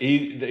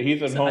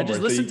he's at home. I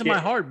just listen to my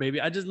heart, baby.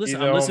 I'm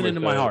listening to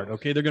my heart.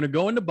 Okay, they're gonna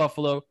go into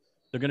Buffalo.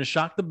 They're gonna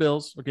shock the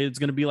Bills. Okay, it's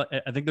gonna be like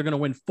I think they're gonna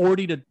win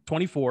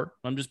 40-24.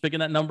 I'm just picking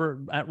that number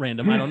at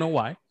random. I don't know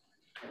why.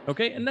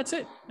 Okay, and that's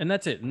it. And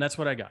that's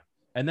what I got.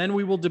 And then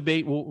we will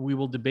debate. We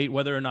will debate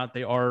whether or not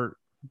they are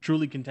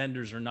truly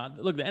contenders or not.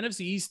 Look, the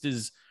NFC East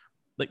is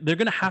like they're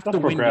going to have to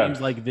win games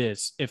like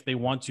this if they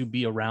want to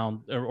be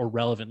around or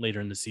relevant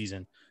later in the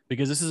season,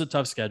 because this is a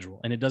tough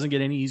schedule and it doesn't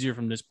get any easier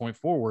from this point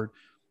forward.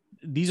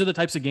 These are the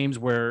types of games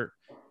where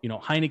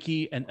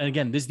Heineke and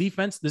again this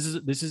defense. This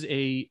is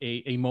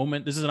a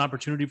moment. This is an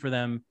opportunity for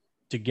them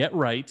to get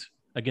right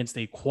against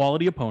a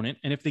quality opponent.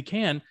 And if they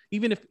can,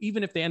 even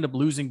if they end up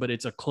losing, but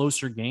it's a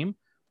closer game,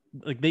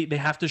 like they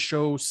have to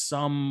show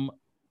some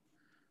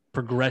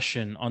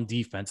progression on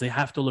defense. They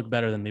have to look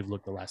better than they've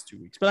looked the last 2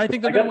 weeks, but I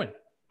think they're going to win.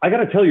 I got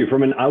to tell you,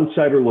 from an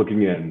outsider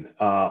looking in,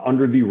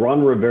 under the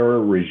Ron Rivera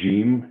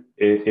regime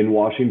in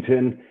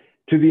Washington,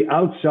 to the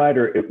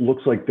outsider, it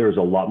looks like there's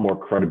a lot more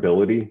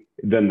credibility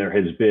than there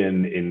has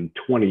been in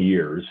 20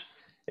 years.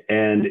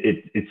 And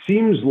it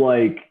seems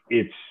like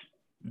it's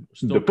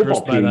still the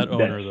football team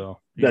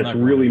that's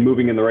really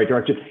moving in the right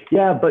direction.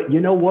 Yeah, but you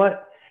know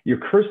what? You're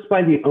cursed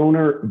by the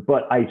owner,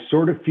 but I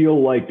sort of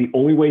feel like the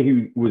only way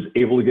he was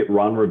able to get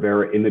Ron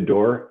Rivera in the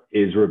door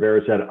is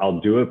Rivera said,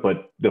 I'll do it,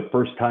 but the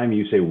first time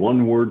you say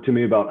one word to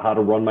me about how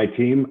to run my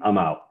team, I'm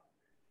out.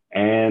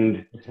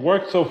 And it's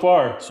worked so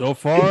far.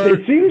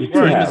 It seems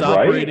to have,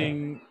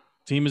 right?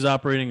 Team is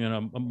operating in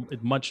a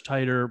much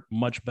tighter,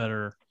 much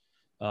better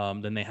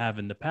than they have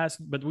in the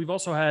past. But we've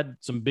also had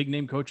some big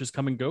name coaches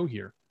come and go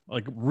here,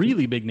 like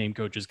really big name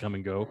coaches come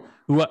and go,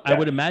 who I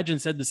would imagine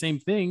said the same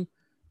thing.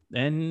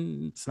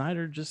 And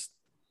Snyder just,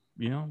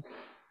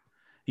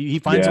 he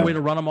finds a way to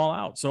run them all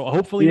out. So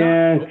hopefully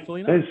not.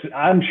 Hopefully not.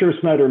 I'm sure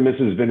Snyder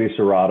misses Vinny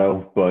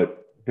Serrato,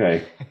 but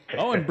hey.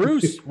 Oh, and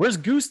Bruce. Where's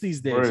Goose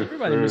these days?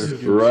 Everybody misses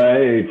Goose.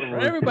 Right.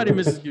 Everybody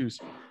misses Goose.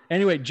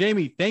 Anyway,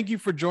 Jamie, thank you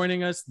for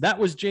joining us. That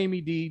was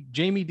Jamie D.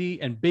 Jamie D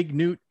and Big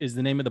Newt is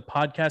the name of the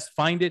podcast.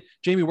 Find it.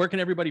 Jamie, where can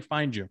everybody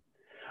find you?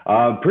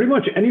 Pretty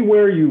much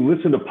anywhere you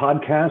listen to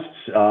podcasts.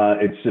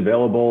 It's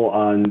available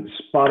on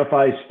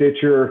Spotify,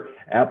 Stitcher,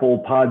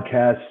 Apple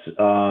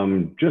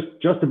Podcasts,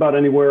 just about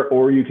anywhere,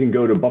 or you can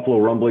go to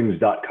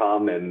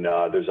buffalorumblings.com and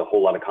there's a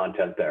whole lot of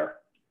content there.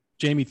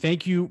 Jamie,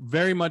 thank you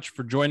very much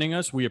for joining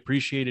us. We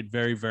appreciate it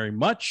very, very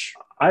much.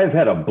 I've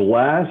had a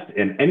blast,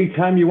 and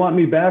anytime you want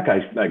me back,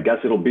 I guess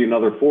it'll be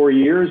another 4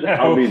 years.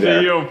 I'll be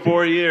there. See you in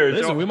 4 years.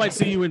 Listen, we might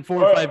see you in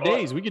 4 or 5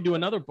 days. We could do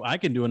another. I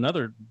can do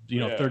another.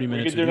 30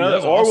 minutes. We could do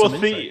another,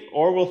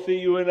 or we'll see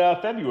you in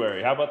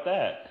February. How about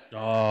that?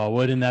 Oh,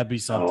 wouldn't that be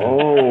something?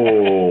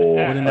 Oh,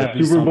 Wouldn't that a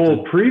be Super Bowl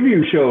something?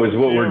 preview show is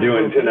what we're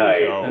doing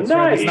tonight. That's Nice.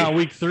 right. It's not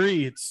week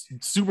 3. It's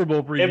Super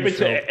Bowl preview If it's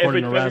show.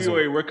 according to Razzle.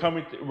 February, we're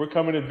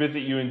coming to visit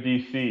you in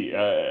DC.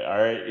 All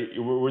right,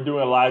 we're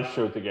doing a live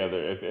show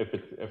together.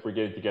 If we're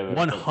getting together,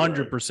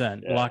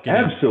 100% lock it in.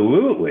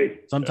 Absolutely.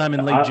 Sometime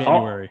in late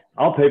January.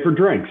 I'll pay for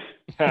drinks.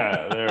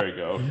 There we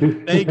go.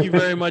 Thank you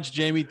very much,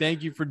 Jamie.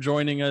 Thank you for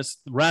joining us.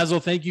 Razzle,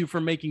 thank you for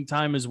making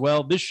time as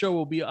well. This show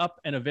will be up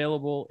and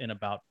available in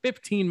about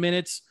 15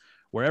 minutes.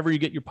 Wherever you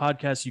get your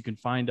podcasts, you can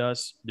find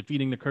us.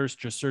 Defeating the Curse,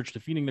 just search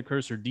Defeating the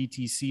Curse or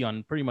DTC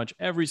on pretty much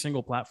every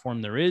single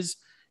platform there is.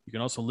 You can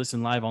also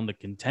listen live on The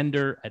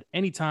Contender at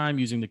any time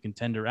using the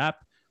Contender app.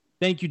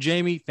 Thank you,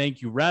 Jamie.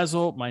 Thank you,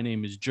 Razzle. My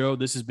name is Joe.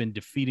 This has been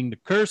Defeating the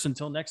Curse.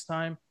 Until next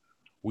time,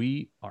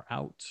 we are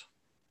out.